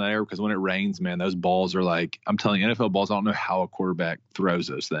cautious on that area, because when it rains, man, those balls are like, I'm telling you, NFL balls, I don't know how a quarterback throws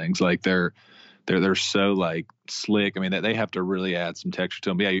those things. Like they're so like slick. I mean, they have to really add some texture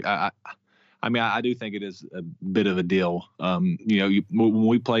to them. But yeah, I do think it is a bit of a deal. When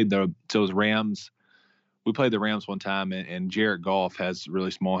we played it was Rams. We played the Rams one time, and Jared Goff has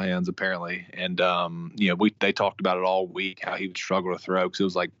really small hands apparently. And they talked about it all week, how he would struggle to throw, because it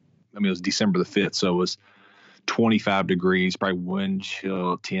was like, it was December the 5th, so it was 25 degrees, probably wind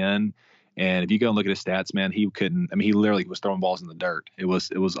chill 10. And if you go and look at his stats, man, he couldn't. I mean, he literally was throwing balls in the dirt. It was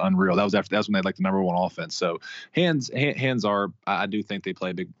unreal. That's when they had like the number one offense. So hands are. I do think they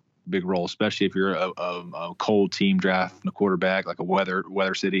play a big role, especially if you're a cold team drafting a quarterback like a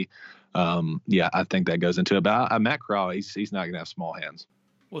weather city. I think that goes into it. But Matt Corral, he's not going to have small hands.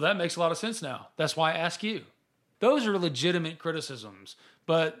 Well, that makes a lot of sense now. That's why I ask you. Those are legitimate criticisms,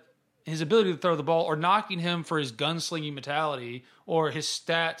 but his ability to throw the ball, or knocking him for his gunslinging mentality, or his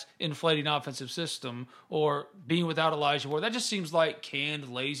stat-inflating offensive system, or being without Elijah Moore, that just seems like canned,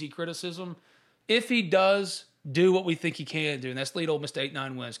 lazy criticism. If he does do what we think he can do, and that's lead Ole Miss to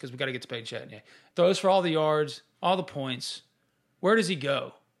 8-9 wins, because we got to get to Peyton Chatagnier. Throws for all the yards, all the points. Where does he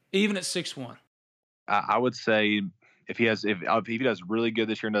go, even at 6'1"? I would say if he does really good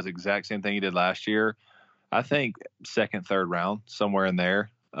this year and does the exact same thing he did last year, I think second, third round, somewhere in there.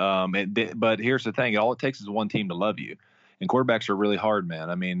 But here's the thing: all it takes is one team to love you, and quarterbacks are really hard, man.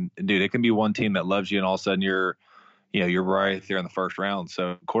 I mean, dude, it can be one team that loves you, and all of a sudden you're right there in the first round.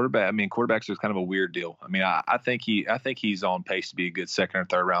 So quarterbacks is kind of a weird deal. I mean, I think he's on pace to be a good second or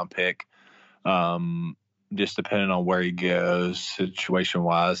third round pick, just depending on where he goes situation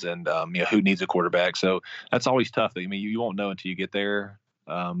wise, and who needs a quarterback. So that's always tough. I mean, you won't know until you get there.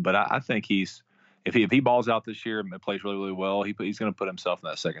 But I think if he balls out this year and plays really, really well, he's going to put himself in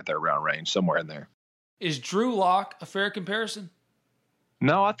that second, third round range, somewhere in there. Is Drew Lock a fair comparison?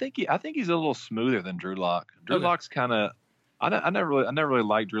 No, I think he's a little smoother than Drew Lock. Drew Lock's kind of I never really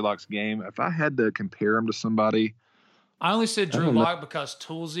liked Drew Lock's game. If I had to compare him to somebody, I only said Drew Lock because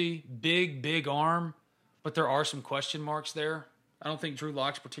Toolsy, big arm, but there are some question marks there. I don't think Drew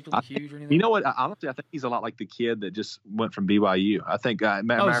Lock's particularly huge or anything. You know what? Honestly, I think he's a lot like the kid that just went from BYU. I think,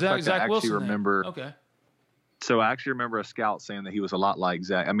 matter of fact, I actually remember. Okay. So I actually remember a scout saying that he was a lot like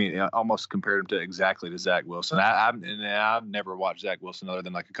Zach. I mean, I almost compared him to exactly to Zach Wilson. I've never watched Zach Wilson other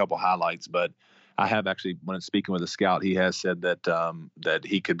than like a couple highlights, but I have actually, when speaking with a scout, he has said that that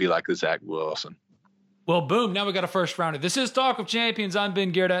he could be like the Zach Wilson. Well, boom, now we got a first rounder. This is Talk of Champions. I'm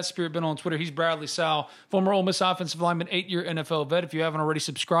Ben Garrett at Spirit Ben on Twitter. He's Bradley Sowell, former Ole Miss offensive lineman, 8-year NFL vet. If you haven't already,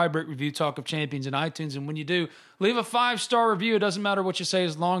 subscribe, rate, review Talk of Champions in iTunes. And when you do, leave a 5-star review. It doesn't matter what you say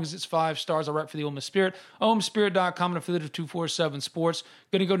as long as it's 5 stars. I'll write for the Ole Miss Spirit. OleMissSpirit.com, an affiliate of 247 Sports.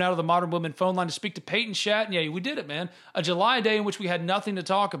 Going to go now to the Modern Women phone line to speak to Peyton Chatagnier. We did it, man. A July day in which we had nothing to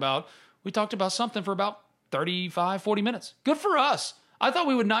talk about. We talked about something for about 35, 40 minutes. Good for us. I thought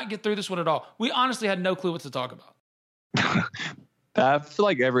we would not get through this one at all. We honestly had no clue what to talk about. I feel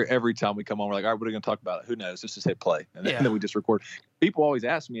like every time we come on, we're like, all right, what are we going to talk about? Who knows? Let's just hit play. And then we just record. People always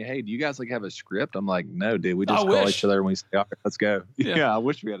ask me, hey, do you guys like have a script? I'm like, no, dude. We just call each other when we say, all right, let's go. Yeah, I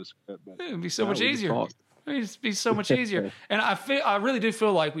wish we had a script. But it'd be so much easier. It'd be so much easier. And I really do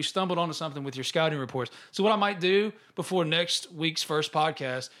feel like we stumbled onto something with your scouting reports. So what I might do before next week's first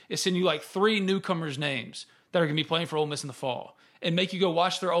podcast is send you like 3 newcomers' names that are going to be playing for Ole Miss in the fall, and make you go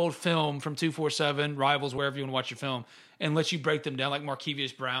watch their old film from 247, Rivals, wherever you want to watch your film, and let you break them down like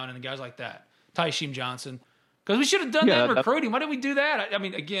Markevious Brown and the guys like that, Tyshim Johnson. Because we should have done that in recruiting. Why didn't we do that? I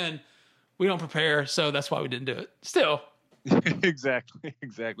mean, again, we don't prepare, so that's why we didn't do it. Still. Exactly.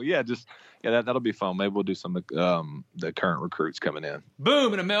 Yeah, that'll be fun. Maybe we'll do some the current recruits coming in.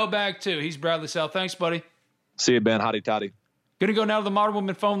 Boom, and a mailbag too. He's Bradley Sowell. Thanks, buddy. See you, Ben. Hotty toddy. Going to go now to the Modern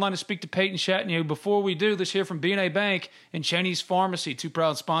Woman phone line to speak to Peyton Chatagnier. Before we do, let's hear from B&A Bank and Cheney's Pharmacy, 2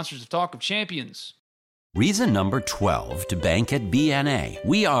 proud sponsors of Talk of Champions. Reason number 12 to bank at BNA.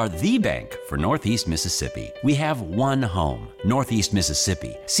 We are the bank for Northeast Mississippi. We have one home, Northeast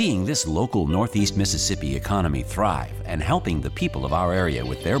Mississippi. Seeing this local Northeast Mississippi economy thrive and helping the people of our area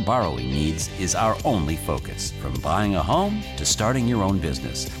with their borrowing needs is our only focus. From buying a home to starting your own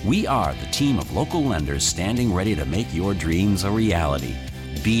business, we are the team of local lenders standing ready to make your dreams a reality.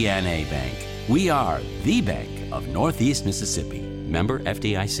 BNA Bank. We are the bank of Northeast Mississippi. Member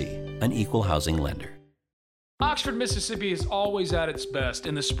FDIC, an equal housing lender. Oxford, Mississippi is always at its best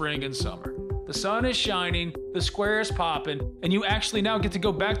in the spring and summer. The sun is shining, the square is popping, and you actually now get to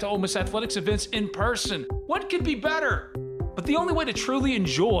go back to Ole Miss athletics events in person. What could be better? But the only way to truly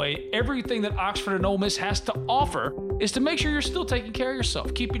enjoy everything that Oxford and Ole Miss has to offer is to make sure you're still taking care of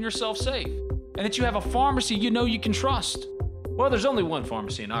yourself, keeping yourself safe, and that you have a pharmacy you know you can trust. Well, there's only one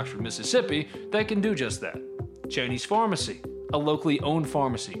pharmacy in Oxford, Mississippi that can do just that. Cheney's Pharmacy, a locally owned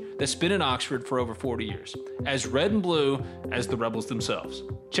pharmacy that's been in Oxford for over 40 years, as red and blue as the Rebels themselves.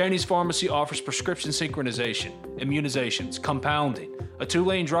 Cheney's Pharmacy offers prescription synchronization, immunizations, compounding, a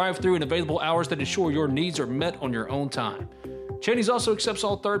 2-lane drive-through, and available hours that ensure your needs are met on your own time. Cheney's also accepts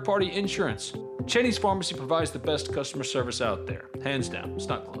all third-party insurance. Cheney's Pharmacy provides the best customer service out there. Hands down, it's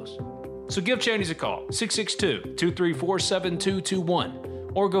not close. So give Cheney's a call, 662-234-7221.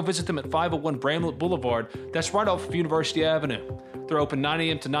 Or go visit them at 501 Bramlett Boulevard. That's right off of University Avenue. They're open 9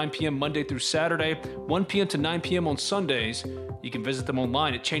 a.m. to 9 p.m. Monday through Saturday, 1 p.m. to 9 p.m. on Sundays. You can visit them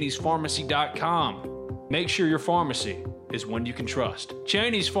online at Cheney'sPharmacy.com. Make sure your pharmacy is one you can trust.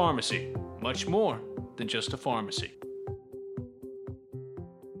 Cheney's Pharmacy, much more than just a pharmacy.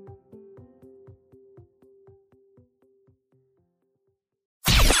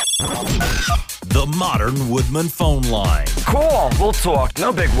 The Modern Woodman phone line. Cool, we'll talk.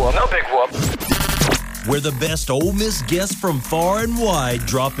 No big whoop. Where the best Ole Miss guests from far and wide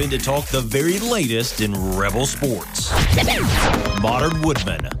drop in to talk the very latest in Rebel sports. Modern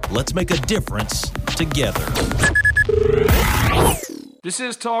Woodman, let's make a difference together. This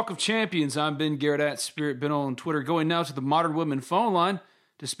is Talk of Champions. I'm Ben Garrett at Spirit Ben on Twitter. Going now to the Modern Woodman phone line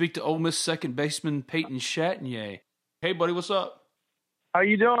to speak to Ole Miss second baseman Peyton Chatagnier. Hey, buddy, what's up? How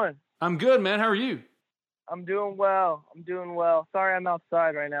you doing? I'm good, man. How are you? I'm doing well. Sorry I'm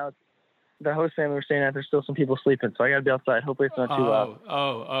outside right now. It's the host family we're staying at. There's still some people sleeping, so I got to be outside. Hopefully it's not too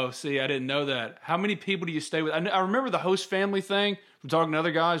loud. See, I didn't know that. How many people do you stay with? I remember the host family thing from talking to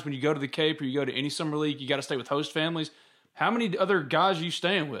other guys. When you go to the Cape or you go to any summer league, you got to stay with host families. How many other guys are you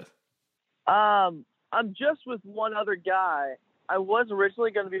staying with? I'm just with one other guy. I was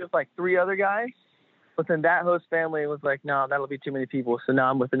originally going to be with like 3 other guys. But then that host family was like, no, that'll be too many people. So now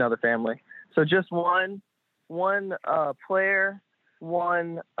I'm with another family. So just one player,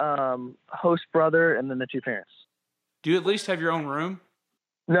 one host brother, and then the 2 parents. Do you at least have your own room?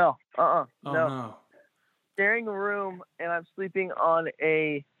 No. No. Sharing a room, and I'm sleeping on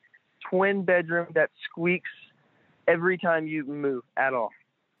a twin bedroom that squeaks every time you move at all.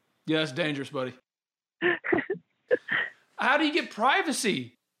 Yeah, that's dangerous, buddy. How do you get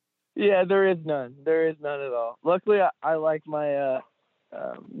privacy? Yeah, there is none. There is none at all. Luckily, I like my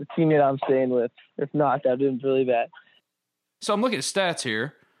the teammate I'm staying with. If not, that would have been really bad. So I'm looking at stats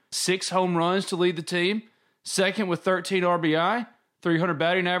here. 6 home runs to lead the team. Second with 13 RBI. 300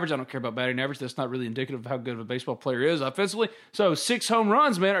 batting average. I don't care about batting average. That's not really indicative of how good of a baseball player is offensively. So 6 home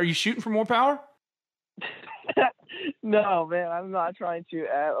runs, man. Are you shooting for more power? No, man. I'm not trying to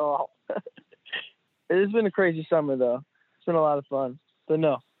at all. It's been a crazy summer, though. It's been a lot of fun. But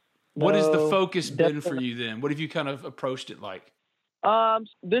no. What has the focus been for you then? What have you kind of approached it like?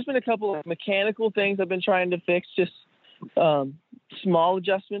 There's been a couple of mechanical things I've been trying to fix, just small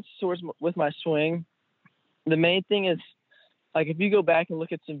adjustments with my swing. The main thing is, like, if you go back and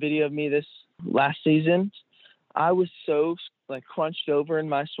look at some video of me this last season, I was so crunched over in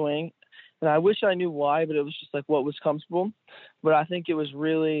my swing, and I wish I knew why, but it was just what was comfortable. But I think it was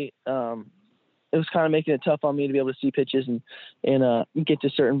really it was kind of making it tough on me to be able to see pitches and get to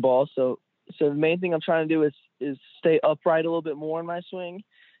certain balls. So the main thing I'm trying to do is stay upright a little bit more in my swing,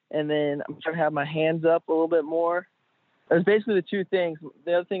 and then I'm trying to have my hands up a little bit more. There's basically the two things.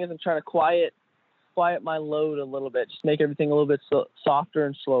 The other thing is I'm trying to quiet my load a little bit, just make everything a little bit softer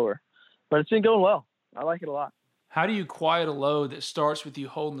and slower. But it's been going well. I like it a lot. How do you quiet a load that starts with you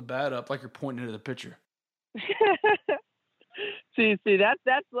holding the bat up like you're pointing into the pitcher? see, that's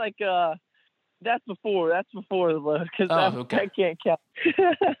like that's before the load, because that can't count.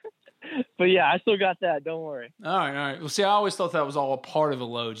 But yeah, I still got that. Don't worry. All right. Well, see, I always thought that was all a part of a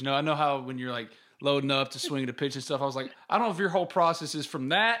load. You know, I know how when you're loading up to swing to pitch and stuff, I was like, I don't know if your whole process is from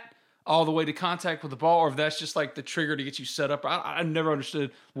that all the way to contact with the ball, or if that's just the trigger to get you set up. I never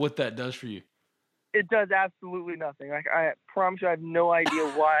understood what that does for you. It does absolutely nothing. I promise you, I have no idea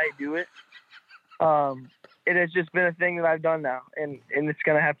why I do it. It has just been a thing that I've done now, and it's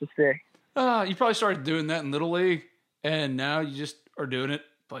going to have to stay. You probably started doing that in Little League, and now you just are doing it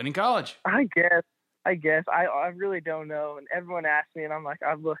playing in college. I guess. I really don't know. And everyone asks me, and I'm like,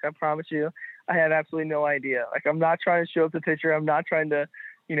 look, I promise you, I have absolutely no idea. I'm not trying to show up the pitcher. I'm not trying to,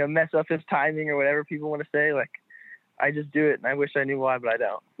 mess up his timing or whatever people want to say. I just do it, and I wish I knew why, but I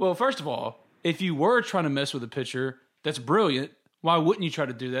don't. Well, first of all, if you were trying to mess with a pitcher, that's brilliant. Why wouldn't you try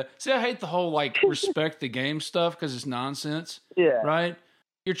to do that? See, I hate the whole respect the game stuff because it's nonsense. Yeah. Right?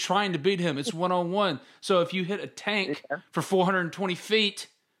 You're trying to beat him. It's one-on-one. So if you hit a tank for 420 feet,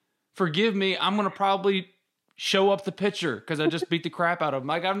 forgive me, I'm going to probably show up the pitcher because I just beat the crap out of him.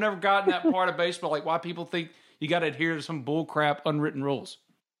 I've never gotten that part of baseball, why people think you got to adhere to some bull crap unwritten rules.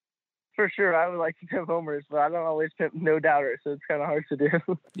 For sure, I would like to pimp homers, but I don't always pimp no-doubter, so it's kind of hard to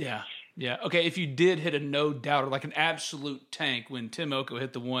do. Yeah. Okay, if you did hit a no-doubter, like an absolute tank when Tim Oko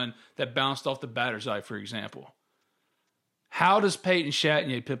hit the one that bounced off the batter's eye, for example, how does Peyton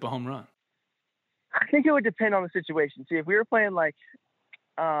Chatagnier pimp a home run? I think it would depend on the situation. See, if we were playing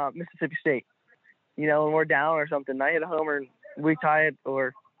Mississippi State, and we're down or something, I hit a homer and we tie it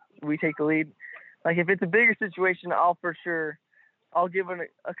or we take the lead. If it's a bigger situation, I'll give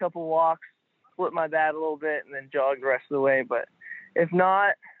it a couple walks, flip my bat a little bit, and then jog the rest of the way. But if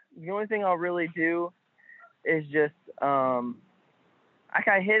not, the only thing I'll really do is just I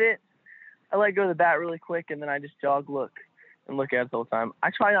hit it, I let go of the bat really quick, and then I just jog, look at it the whole time. I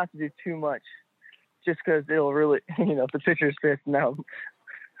try not to do too much, just because it'll really, if the pitcher's pissed, now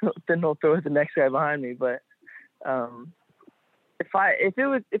then he'll throw it the next guy behind me. But if it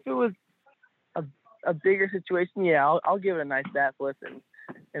was a bigger situation, yeah, I'll give it a nice bat flip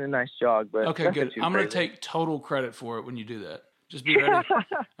and a nice jog. But okay, good. I'm going to take total credit for it when you do that. Just be ready.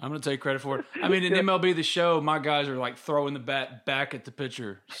 I'm going to take credit for it. I mean, in MLB The Show, my guys are throwing the bat back at the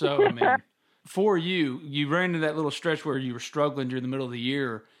pitcher. So, I mean, for you ran into that little stretch where you were struggling during the middle of the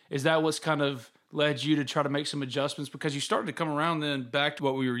year. Is that what's kind of led you to try to make some adjustments? Because you started to come around then back to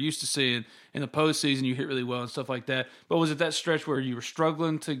what we were used to seeing in the postseason. You hit really well and stuff like that. But was it that stretch where you were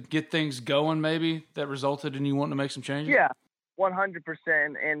struggling to get things going maybe that resulted in you wanting to make some changes? Yeah,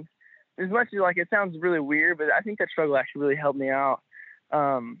 100%. And as much as it sounds really weird, but I think that struggle actually really helped me out.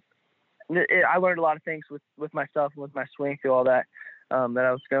 I learned a lot of things with myself and with my swing through all that that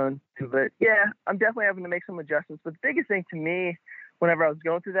I was going through. But yeah, I'm definitely having to make some adjustments. But the biggest thing to me, whenever I was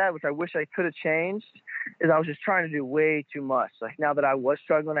going through that, which I wish I could have changed, is I was just trying to do way too much. Now that I was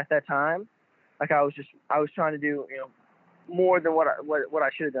struggling at that time, I was trying to do more than what I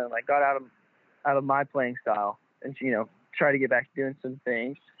should have done. Got out of my playing style and try to get back to doing some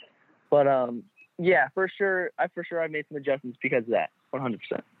things. But yeah, for sure I made some adjustments because of that. 100%.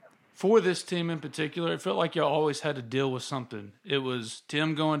 For this team in particular, it felt like y'all always had to deal with something. It was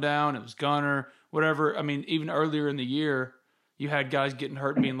Tim going down, it was Gunner, whatever. I mean, even earlier in the year, you had guys getting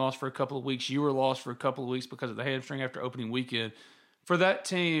hurt and being lost for a couple of weeks. You were lost for a couple of weeks because of the hamstring after opening weekend. For that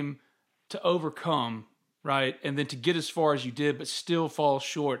team to overcome, right, and then to get as far as you did but still fall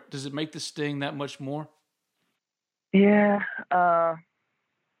short, does it make the sting that much more? Yeah. I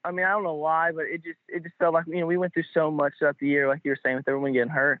mean, I don't know why, but it just felt like, we went through so much throughout the year, like you were saying, with everyone getting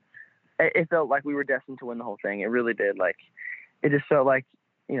hurt. It felt like we were destined to win the whole thing. It really did. Like, it just felt like,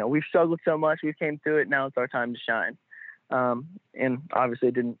 we've struggled so much. We came through it. Now it's our time to shine. And obviously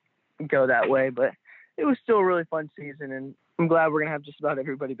it didn't go that way, but it was still a really fun season. And I'm glad we're going to have just about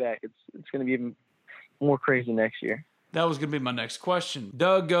everybody back. It's going to be even more crazy next year. That was going to be my next question.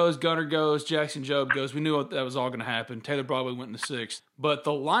 Doug goes, Gunner goes, Jackson Jobe goes. We knew that was all going to happen. Taylor Broadway went in the 6th. But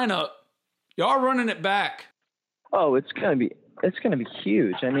the lineup, y'all running it back. Oh, it's going to be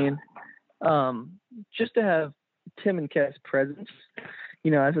huge. I mean, just to have Tim and Kev's presence,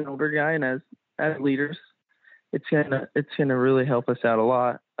 as an older guy and as leaders, it's gonna really help us out a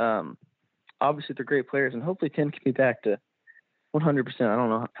lot. Obviously they're great players, and hopefully Tim can be back to 100%. I don't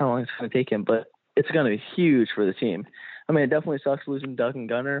know how long it's going to take him, but it's going to be huge for the team. I mean, it definitely sucks losing Doug and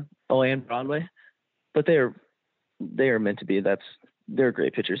Gunner, Ole and Broadway, but they are meant to be. They're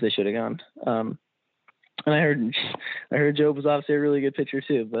great pitchers. They should have gone. And I heard Jobe was obviously a really good pitcher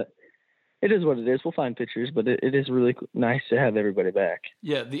too, but it is what it is. We'll find pitchers, but it is really nice to have everybody back.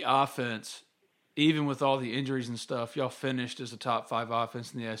 Yeah, the offense, even with all the injuries and stuff, y'all finished as a top 5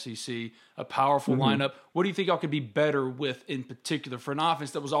 offense in the SEC, a powerful lineup. What do you think y'all could be better with in particular for an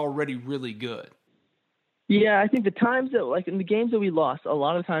offense that was already really good? Yeah, I think the times that, like in the games that we lost, a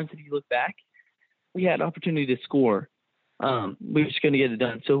lot of times if you look back, we had opportunity to score. We were just going to get it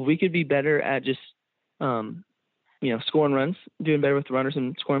done. So if we could be better at just, scoring runs, doing better with the runners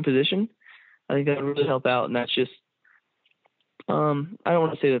in scoring position, I think that would really help out. And that's just, I don't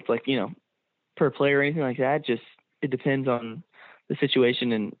want to say that's like, per player or anything like that. Just, it depends on the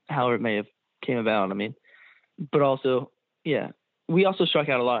situation and how it may have came about. I mean, but also, yeah, we also struck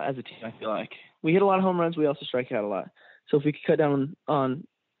out a lot as a team. I feel like we hit a lot of home runs. We also strike out a lot. So if we could cut down on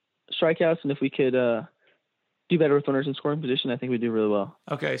strikeouts, and if we could do better with runners in scoring position, I think we'd do really well.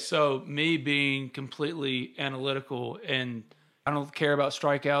 Okay, so me being completely analytical, and I don't care about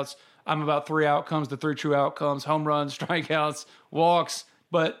strikeouts. I'm about 3 outcomes, the 3 true outcomes: home runs, strikeouts, walks.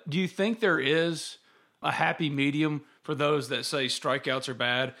 But do you think there is a happy medium for those that say strikeouts are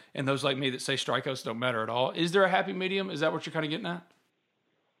bad and those like me that say strikeouts don't matter at all? Is there a happy medium? Is that what you're kind of getting at?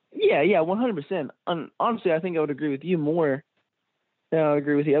 Yeah, 100%. Honestly, I think I would agree with you more than I would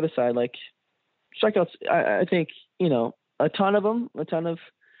agree with the other side. Like, strikeouts, I think, a ton of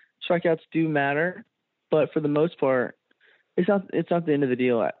strikeouts do matter, but for the most part, it's not the end of the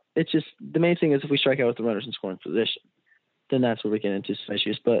deal. It's just, the main thing is if we strike out with the runners in scoring position, then that's where we get into some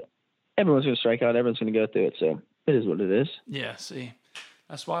issues. But everyone's going to strike out. Everyone's going to go through it. So it is what it is. Yeah, see,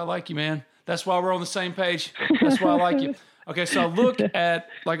 that's why I like you, man. That's why we're on the same page. That's why I like you. Okay, so I look at,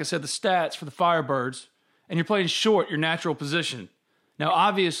 like I said, the stats for the Firebirds, and you're playing short your natural position. Now,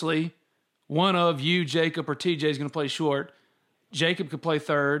 obviously, one of you, Jacob or TJ, is going to play short. Jacob could play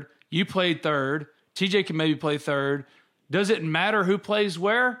third. You played third. TJ can maybe play third. Does it matter who plays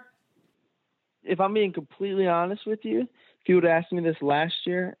where? If I'm being completely honest with you, if you would have asked me this last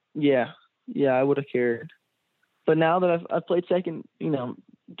year, yeah, I would have cared. But now that I've played second, 2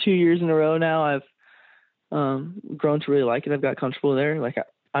 years in a row now, I've grown to really like it. I've got comfortable there. Like,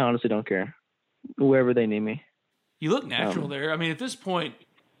 I honestly don't care wherever they need me. You look natural there. I mean, at this point,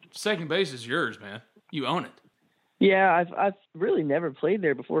 second base is yours, man. You own it. Yeah, I've really never played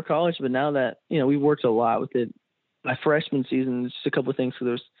there before college, but now that, we worked a lot with it. My freshman season, just a couple of things, so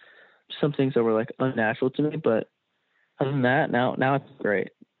there's some things that were like unnatural to me, but other than that, now it's great.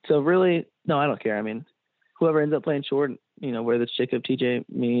 So really, no, I don't care. I mean, whoever ends up playing short, whether it's Jacob, TJ,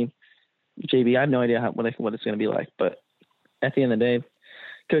 me, JB, I have no idea what it's going to be like. But at the end of the day,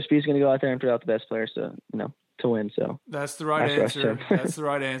 Coach B is going to go out there and put out the best players to win. So that's the right answer. That's the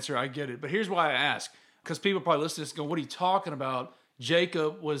right answer. I get it. But here's why I ask, because people probably listen to this and go, "What are you talking about?"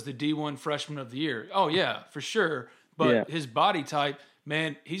 Jacob was the D1 freshman of the year. Oh yeah, for sure. But his body type,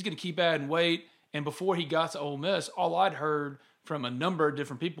 man, he's going to keep adding weight. And before he got to Ole Miss, all I'd heard from a number of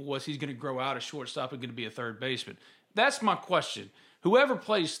different people was he's going to grow out a shortstop and going to be a third baseman. That's my question. Whoever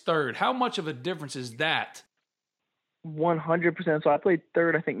plays third, how much of a difference is that? 100%. So I played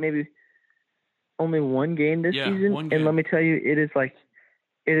third, I think maybe only one game this season. One game. And let me tell you, it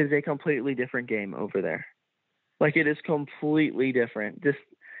is a completely different game over there. Like, it is completely different.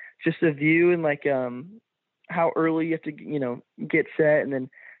 Just the view and like how early you have to, get set, and then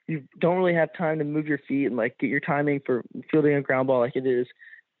you don't really have time to move your feet and like get your timing for fielding a ground ball. Like it is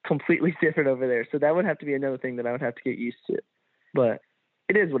completely different over there. So that would have to be another thing that I would have to get used to. But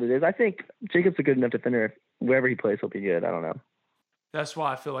it is what it is. I think Jacob's a good enough defender. If wherever he plays, he'll be good. I don't know. That's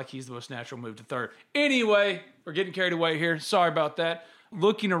why I feel like he's the most natural move to third. Anyway, we're getting carried away here. Sorry about that.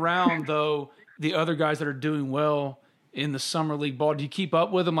 Looking around, though, the other guys that are doing well in the summer league ball, do you keep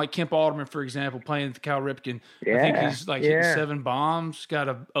up with them? Like Kemp Alderman, for example, playing with Cal Ripken. Yeah, I think he's like hitting 7 bombs, got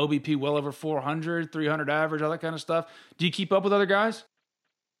a OBP well over 400, 300 average, all that kind of stuff. Do you keep up with other guys?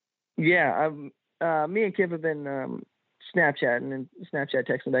 Yeah, me and Kemp have been Snapchatting and Snapchat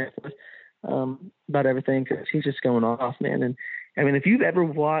texting back and forth about everything because he's just going off, man. And I mean, if you've ever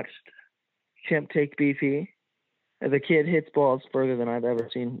watched Kemp take BP, the kid hits balls further than I've ever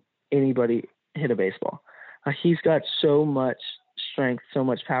seen anybody hit a baseball. He's got so much strength, so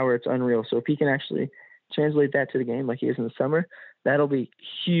much power, it's unreal. So if he can actually translate that to the game like he is in the summer, that'll be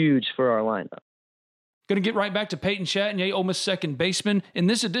huge for our lineup. Going to get right back to Peyton Chatagnier, Ole Miss second baseman, in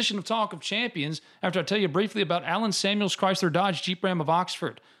this edition of Talk of Champions, after I tell you briefly about Allen Samuels Chrysler Dodge Jeep Ram of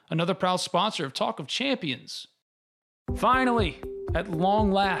Oxford, another proud sponsor of Talk of Champions. Finally, at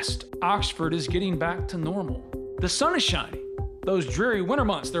long last, Oxford is getting back to normal. The sun is shining. Those dreary winter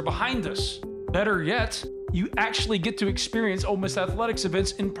months, they're behind us. Better yet, you actually get to experience Ole Miss athletics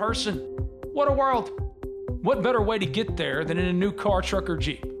events in person. What a world. What better way to get there than in a new car, truck, or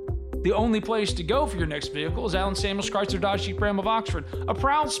Jeep? The only place to go for your next vehicle is Allen Samuels Chrysler Dodge Jeep Ram of Oxford, a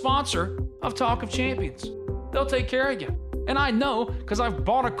proud sponsor of Talk of Champions. They'll take care of you. And I know because I've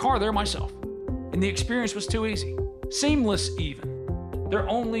bought a car there myself. And the experience was too easy. Seamless even. Their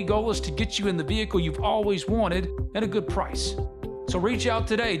only goal is to get you in the vehicle you've always wanted at a good price. So reach out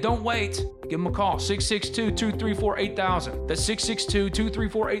today. Don't wait. Give them a call, 662-234-8000. That's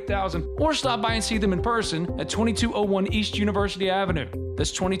 662-234-8000. Or stop by and see them in person at 2201 East University Avenue.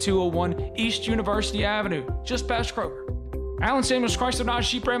 That's 2201 East University Avenue, just past Kroger. Allen Samuels Chrysler Dodge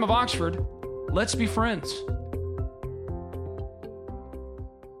Jeep Ram of Oxford. Let's be friends.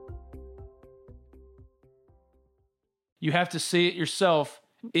 You have to see it yourself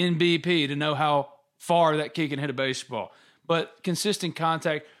in BP to know how far that kid can hit a baseball. But consistent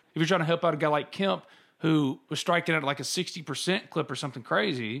contact, if you're trying to help out a guy like Kemp, who was striking at like a 60% clip or something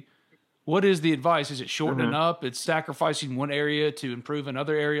crazy, what is the advice? Is it shortening up? It's sacrificing one area to improve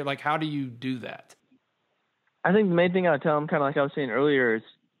another area? Like, how do you do that? I think the main thing I would tell him, kind of like I was saying earlier, is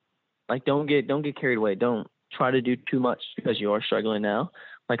like don't get carried away. Don't try to do too much because you are struggling now.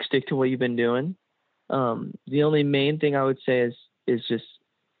 Like, stick to what you've been doing. The only main thing I would say is just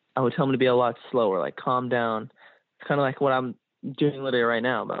I would tell him to be a lot slower, like calm down. It's kind of like what I'm doing literally right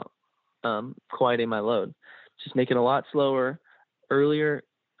now about quieting my load. Just make it a lot slower, earlier.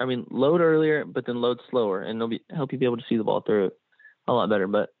 I mean, load earlier, but then load slower, and it'll help you be able to see the ball through it a lot better.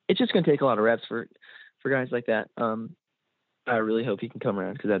 But it's just going to take a lot of reps for guys like that. I really hope he can come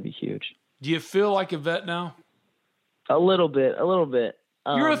around because that'd be huge. Do you feel like a vet now? A little bit.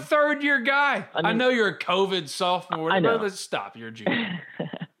 You're a third-year guy. I know you're a COVID sophomore. I know. Let's stop. You're a junior.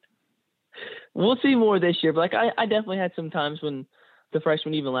 We'll see more this year. But like I definitely had some times when the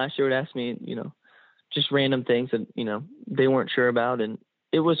freshmen, even last year, would ask me, just random things that, they weren't sure about. And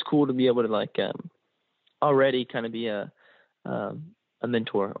it was cool to be able to like already kind of be a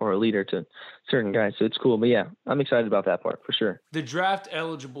mentor or a leader to certain guys. So it's cool. But yeah, I'm excited about that part for sure. The draft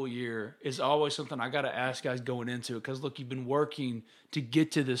eligible year is always something I got to ask guys going into it, because look, you've been working to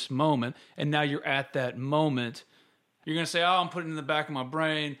get to this moment, and now you're at that moment. You're going to say, I'm putting it in the back of my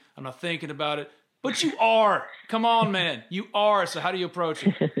brain. I'm not thinking about it. But you are. Come on, man. You are. So how do you approach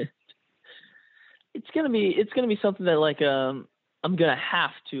it? It's going to be something that like I'm going to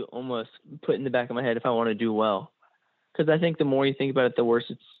have to almost put in the back of my head if I want to do well. Because I think the more you think about it, the worse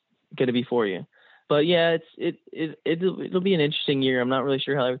it's going to be for you. But yeah, it'll be an interesting year. I'm not really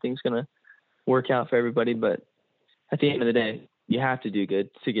sure how everything's going to work out for everybody, but at the end of the day, you have to do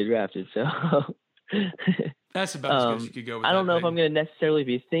good to get drafted. So that's about as good as you could go with I don't know if I'm going to necessarily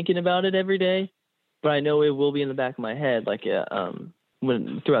be thinking about it every day, but I know it will be in the back of my head, like throughout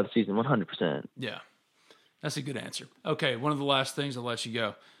the season, 100%. Yeah, that's a good answer. Okay, one of the last things I'll let you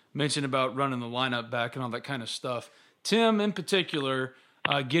go. Mention about running the lineup back and all that kind of stuff. Tim, in particular,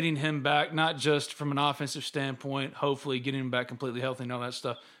 getting him back, not just from an offensive standpoint, hopefully getting him back completely healthy and all that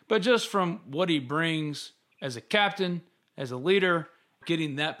stuff, but just from what he brings as a captain, as a leader,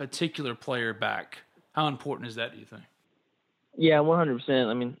 getting that particular player back. How important is that, do you think? Yeah, 100%.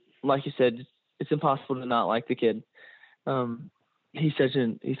 I mean, like you said, it's impossible to not like the kid. He's such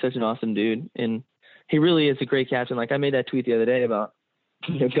an awesome dude, and he really is a great captain. Like I made that tweet the other day about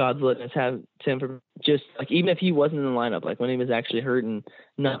God's letting us have Tim for just like, even if he wasn't in the lineup, like when he was actually hurt and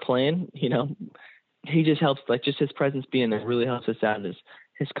not playing, he just helps, like just his presence being there really helps us out,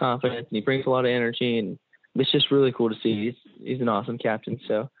 his confidence, and he brings a lot of energy, and it's just really cool to see. He's an awesome captain.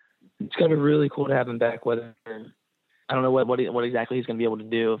 So it's going to be really cool to have him back, whether, I don't know what exactly he's going to be able to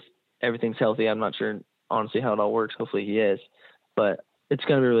do if everything's healthy. I'm not sure honestly how it all works. Hopefully he is, but it's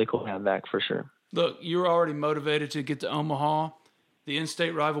going to be really cool to have him back for sure. Look, you were already motivated to get to Omaha. The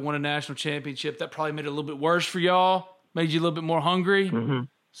in-state rival won a national championship. That probably made it a little bit worse for y'all, made you a little bit more hungry. Mm-hmm.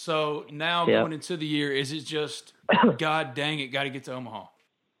 So now going into the year, is it just, God dang it, got to get to Omaha?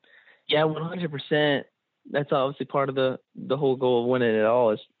 Yeah, 100%. That's obviously part of the whole goal of winning it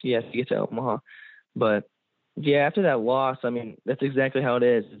all is, to get to Omaha. But, after that loss, I mean, that's exactly how it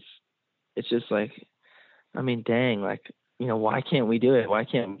is. It's just like, I mean, dang, like, why can't we do it? Why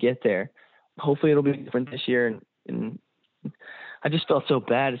can't we get there? Hopefully it'll be different this year. And I just felt so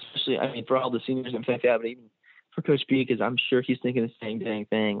bad, especially, I mean, for all the seniors and stuff like that, but even for Coach B, because I'm sure he's thinking the same dang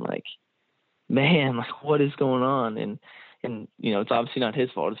thing. Like, man, like, what is going on? And it's obviously not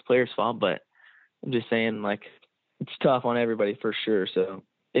his fault. It's players' fault, but I'm just saying, like, it's tough on everybody for sure. So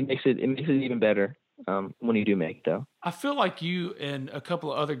it makes it even better when you do make it, though. I feel like you and a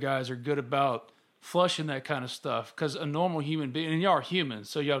couple of other guys are good about flushing that kind of stuff, because a normal human being, and y'all are humans,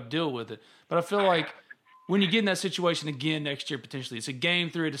 so y'all deal with it. But I feel like when you get in that situation again next year, potentially, it's a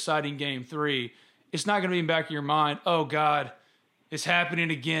game 3, a deciding game 3, it's not going to be in the back of your mind, oh, God, it's happening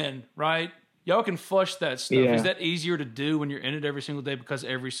again, right? Y'all can flush that stuff. Yeah. Is that easier to do when you're in it every single day because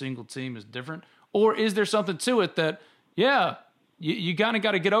every single team is different? Or is there something to it that, you kind of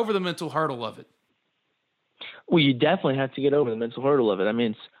got to get over the mental hurdle of it? Well, you definitely have to get over the mental hurdle of it. I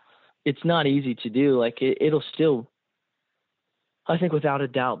mean, it's not easy to do. Like, it'll still, I think without a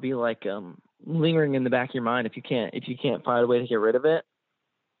doubt, be like lingering in the back of your mind if you can't find a way to get rid of it.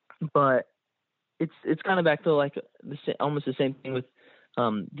 But it's kind of back to like almost the same thing with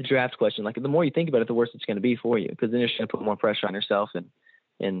the draft question. Like, the more you think about it, the worse it's going to be for you, because then you're going to put more pressure on yourself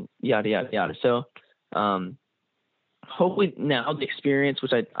and yada, yada, yada. So hopefully now the experience,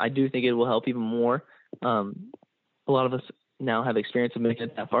 which I do think it will help even more. A lot of us now have experience of making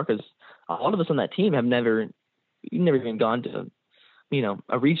it that far, because a lot of us on that team have never even gone to,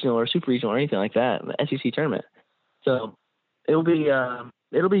 a regional or super regional or anything like that, the SEC tournament. So it'll be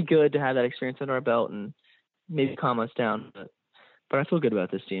good to have that experience under our belt and maybe calm us down. But I feel good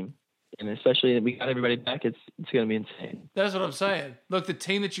about this team. And especially that we got everybody back, it's going to be insane. That's what I'm saying. Look, the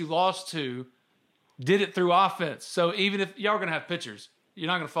team that you lost to did it through offense. So even if y'all are going to have pitchers, you're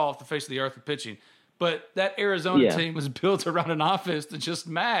not going to fall off the face of the earth with pitching. But that Arizona team was built around an offense that just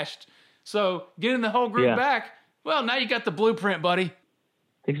mashed. So getting the whole group back, well, now you got the blueprint, buddy.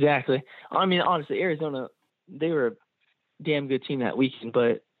 Exactly. I mean, honestly, Arizona, they were a damn good team that weekend.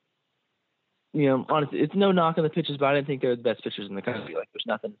 But, honestly, it's no knock on the pitchers, but I didn't think they were the best pitchers in the country. Like, there's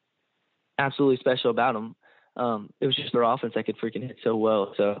nothing absolutely special about them. It was just their offense that could freaking hit so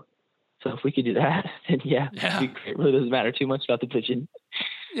well. So if we could do that, then it really doesn't matter too much about the pitching.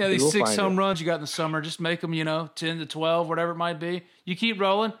 Yeah, these 6 home runs you got in the summer, just make them, 10 to 12, whatever it might be. You keep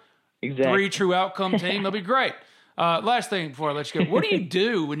rolling. Exactly. 3 true outcome team, they'll be great. Last thing before I let you go, what do you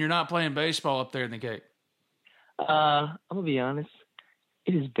do when you're not playing baseball up there in the Cape? I'm gonna be honest,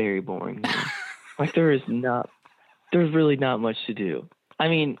 it is very boring. Like, there's really not much to do. I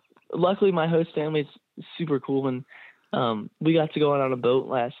mean, luckily my host family is super cool, and we got to go out on a boat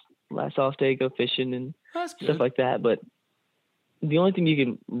last off day, go fishing and stuff like that. But the only thing you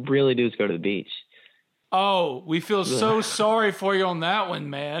can really do is go to the beach. Oh, we feel so sorry for you on that one,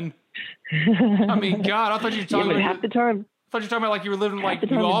 man. I mean, God, I thought you were talking about half the time. I thought you were talking about like you were living like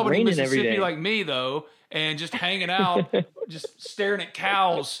New Albany, Mississippi, like me though, and just hanging out, just staring at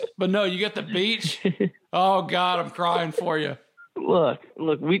cows. But no, you got the beach. Oh God, I'm crying for you. Look,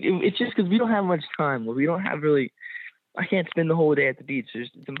 it's just because we don't have much time. We don't have really. I can't spend the whole day at the beach. It's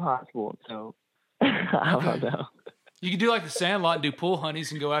impossible. So I don't know. You could do like the Sandlot and do pool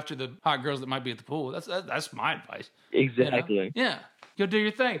hunties and go after the hot girls that might be at the pool. That's my advice. Exactly. Yeah. Go do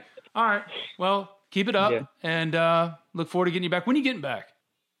your thing. All right. Well, keep it up and look forward to getting you back. When are you getting back?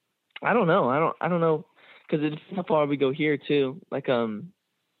 I don't know. I don't know, because it's how far we go here too. Like I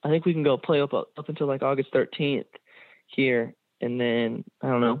think we can go play up until like August 13th here, and then I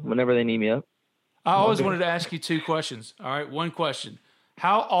don't know, whenever they need me up. I always wanted to ask you 2 questions. All right, 1 question: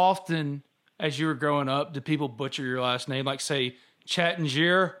 how often, as you were growing up, did people butcher your last name, like say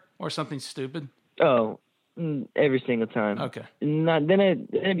Chatagnier or something stupid? Oh, every single time. Okay. Then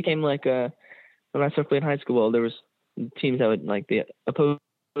it became like when I started playing high school, there was teams that would, like, the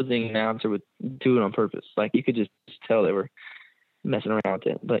opposing announcer would do it on purpose. Like, you could just tell they were messing around with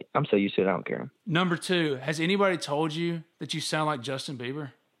it. But I'm so used to it, I don't care. Number 2, has anybody told you that you sound like Justin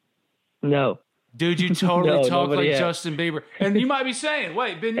Bieber? No. Dude, you totally talk like has. Justin Bieber. And you might be saying,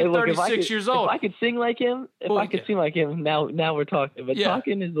 wait, Ben, you're 36 years old. If I could sing like him, now we're talking. But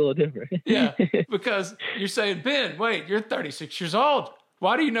talking is a little different. Yeah, because you're saying, Ben, wait, you're 36 years old.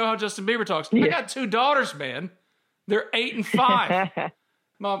 Why do you know how Justin Bieber talks? I got 2 daughters, man. They're 8 and 5.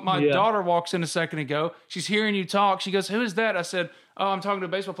 My daughter walks in a second ago. She's hearing you talk. She goes, who is that? I said, oh, I'm talking to a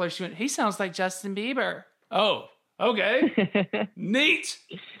baseball player. She went, he sounds like Justin Bieber. Oh, okay. Neat.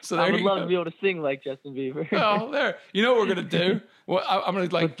 So I would love to be able to sing like Justin Bieber. Oh, there. You know what we're going to do? Well, I'm going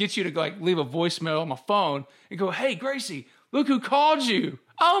to get you to leave a voicemail on my phone and go, hey, Gracie, look who called you.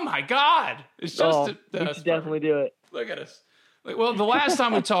 Oh, my God. It's just we should definitely do it. Look at us. Well, the last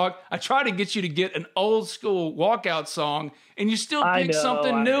time we talked, I tried to get you to get an old school walkout song, and you still picked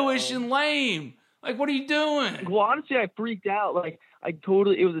something newish and lame. Like, what are you doing? Well, honestly, I freaked out. Like, it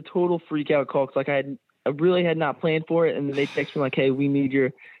was a total freak out call because I really had not planned for it, and then they texted me like, hey, we need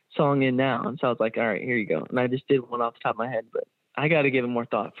your song in now. And so I was like, all right, here you go. And I just did one off the top of my head, but I got to give it more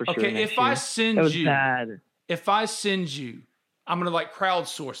thought for sure. Okay, if I send you, I'm going to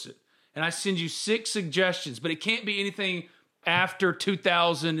crowdsource it, and I send you 6 suggestions, but it can't be anything after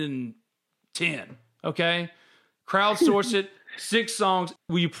 2010, okay? Crowdsource it, 6 songs.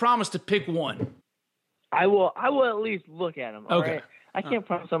 Will you promise to pick one? I will at least look at them, all right? I can't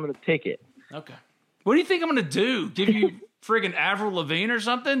promise I'm going to pick it. Okay. What do you think I'm going to do? Give you friggin' Avril Lavigne or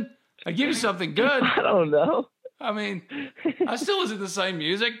something? I give you something good. I don't know. I mean, I still listen to the same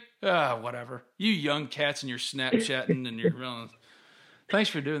music. Whatever. You young cats and your Snapchatting and your... Thanks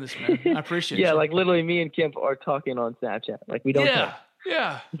for doing this, man. I appreciate it. Yeah, literally me and Kim are talking on Snapchat. We don't talk.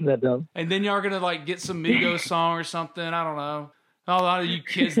 Yeah. Isn't that dumb? And then y'all are going to get some Migos song or something. I don't know. A lot of you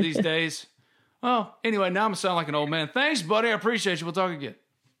kids these days. Well, anyway, now I'm sounding like an old man. Thanks, buddy. I appreciate you. We'll talk again.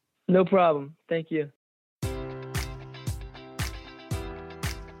 No problem. Thank you.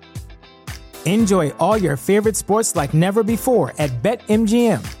 Enjoy all your favorite sports like never before at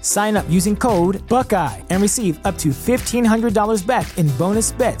BetMGM. Sign up using code Buckeye and receive up to $1,500 back in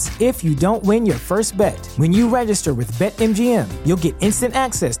bonus bets if you don't win your first bet. When you register with BetMGM, you'll get instant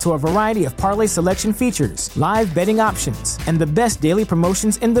access to a variety of parlay selection features, live betting options, and the best daily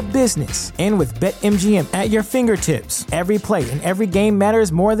promotions in the business. And with BetMGM at your fingertips, every play and every game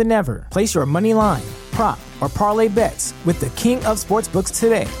matters more than ever. Place your money line, prop, or parlay bets with the king of sportsbooks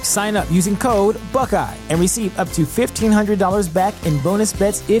today. Sign up using code Buckeye and receive up to $1,500 back in bonus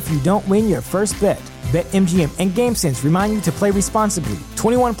bets if you don't win your first bet. BetMGM and GameSense remind you to play responsibly.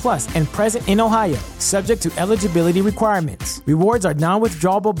 21 plus and present in Ohio, subject to eligibility requirements. Rewards are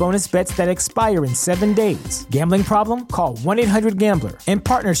non-withdrawable bonus bets that expire in 7 days. Gambling problem? Call 1-800-GAMBLER. In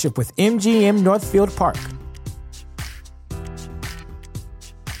partnership with MGM Northfield Park.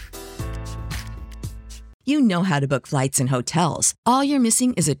 You know how to book flights and hotels. All you're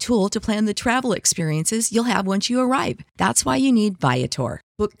missing is a tool to plan the travel experiences you'll have once you arrive. That's why you need Viator.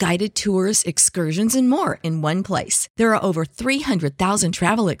 Book guided tours, excursions, and more in one place. There are over 300,000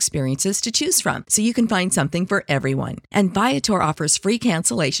 travel experiences to choose from, so you can find something for everyone. And Viator offers free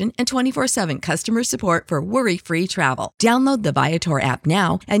cancellation and 24/7 customer support for worry-free travel. Download the Viator app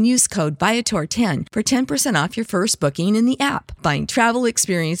now and use code Viator10 for 10% off your first booking in the app. Find travel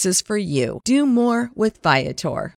experiences for you. Do more with Viator.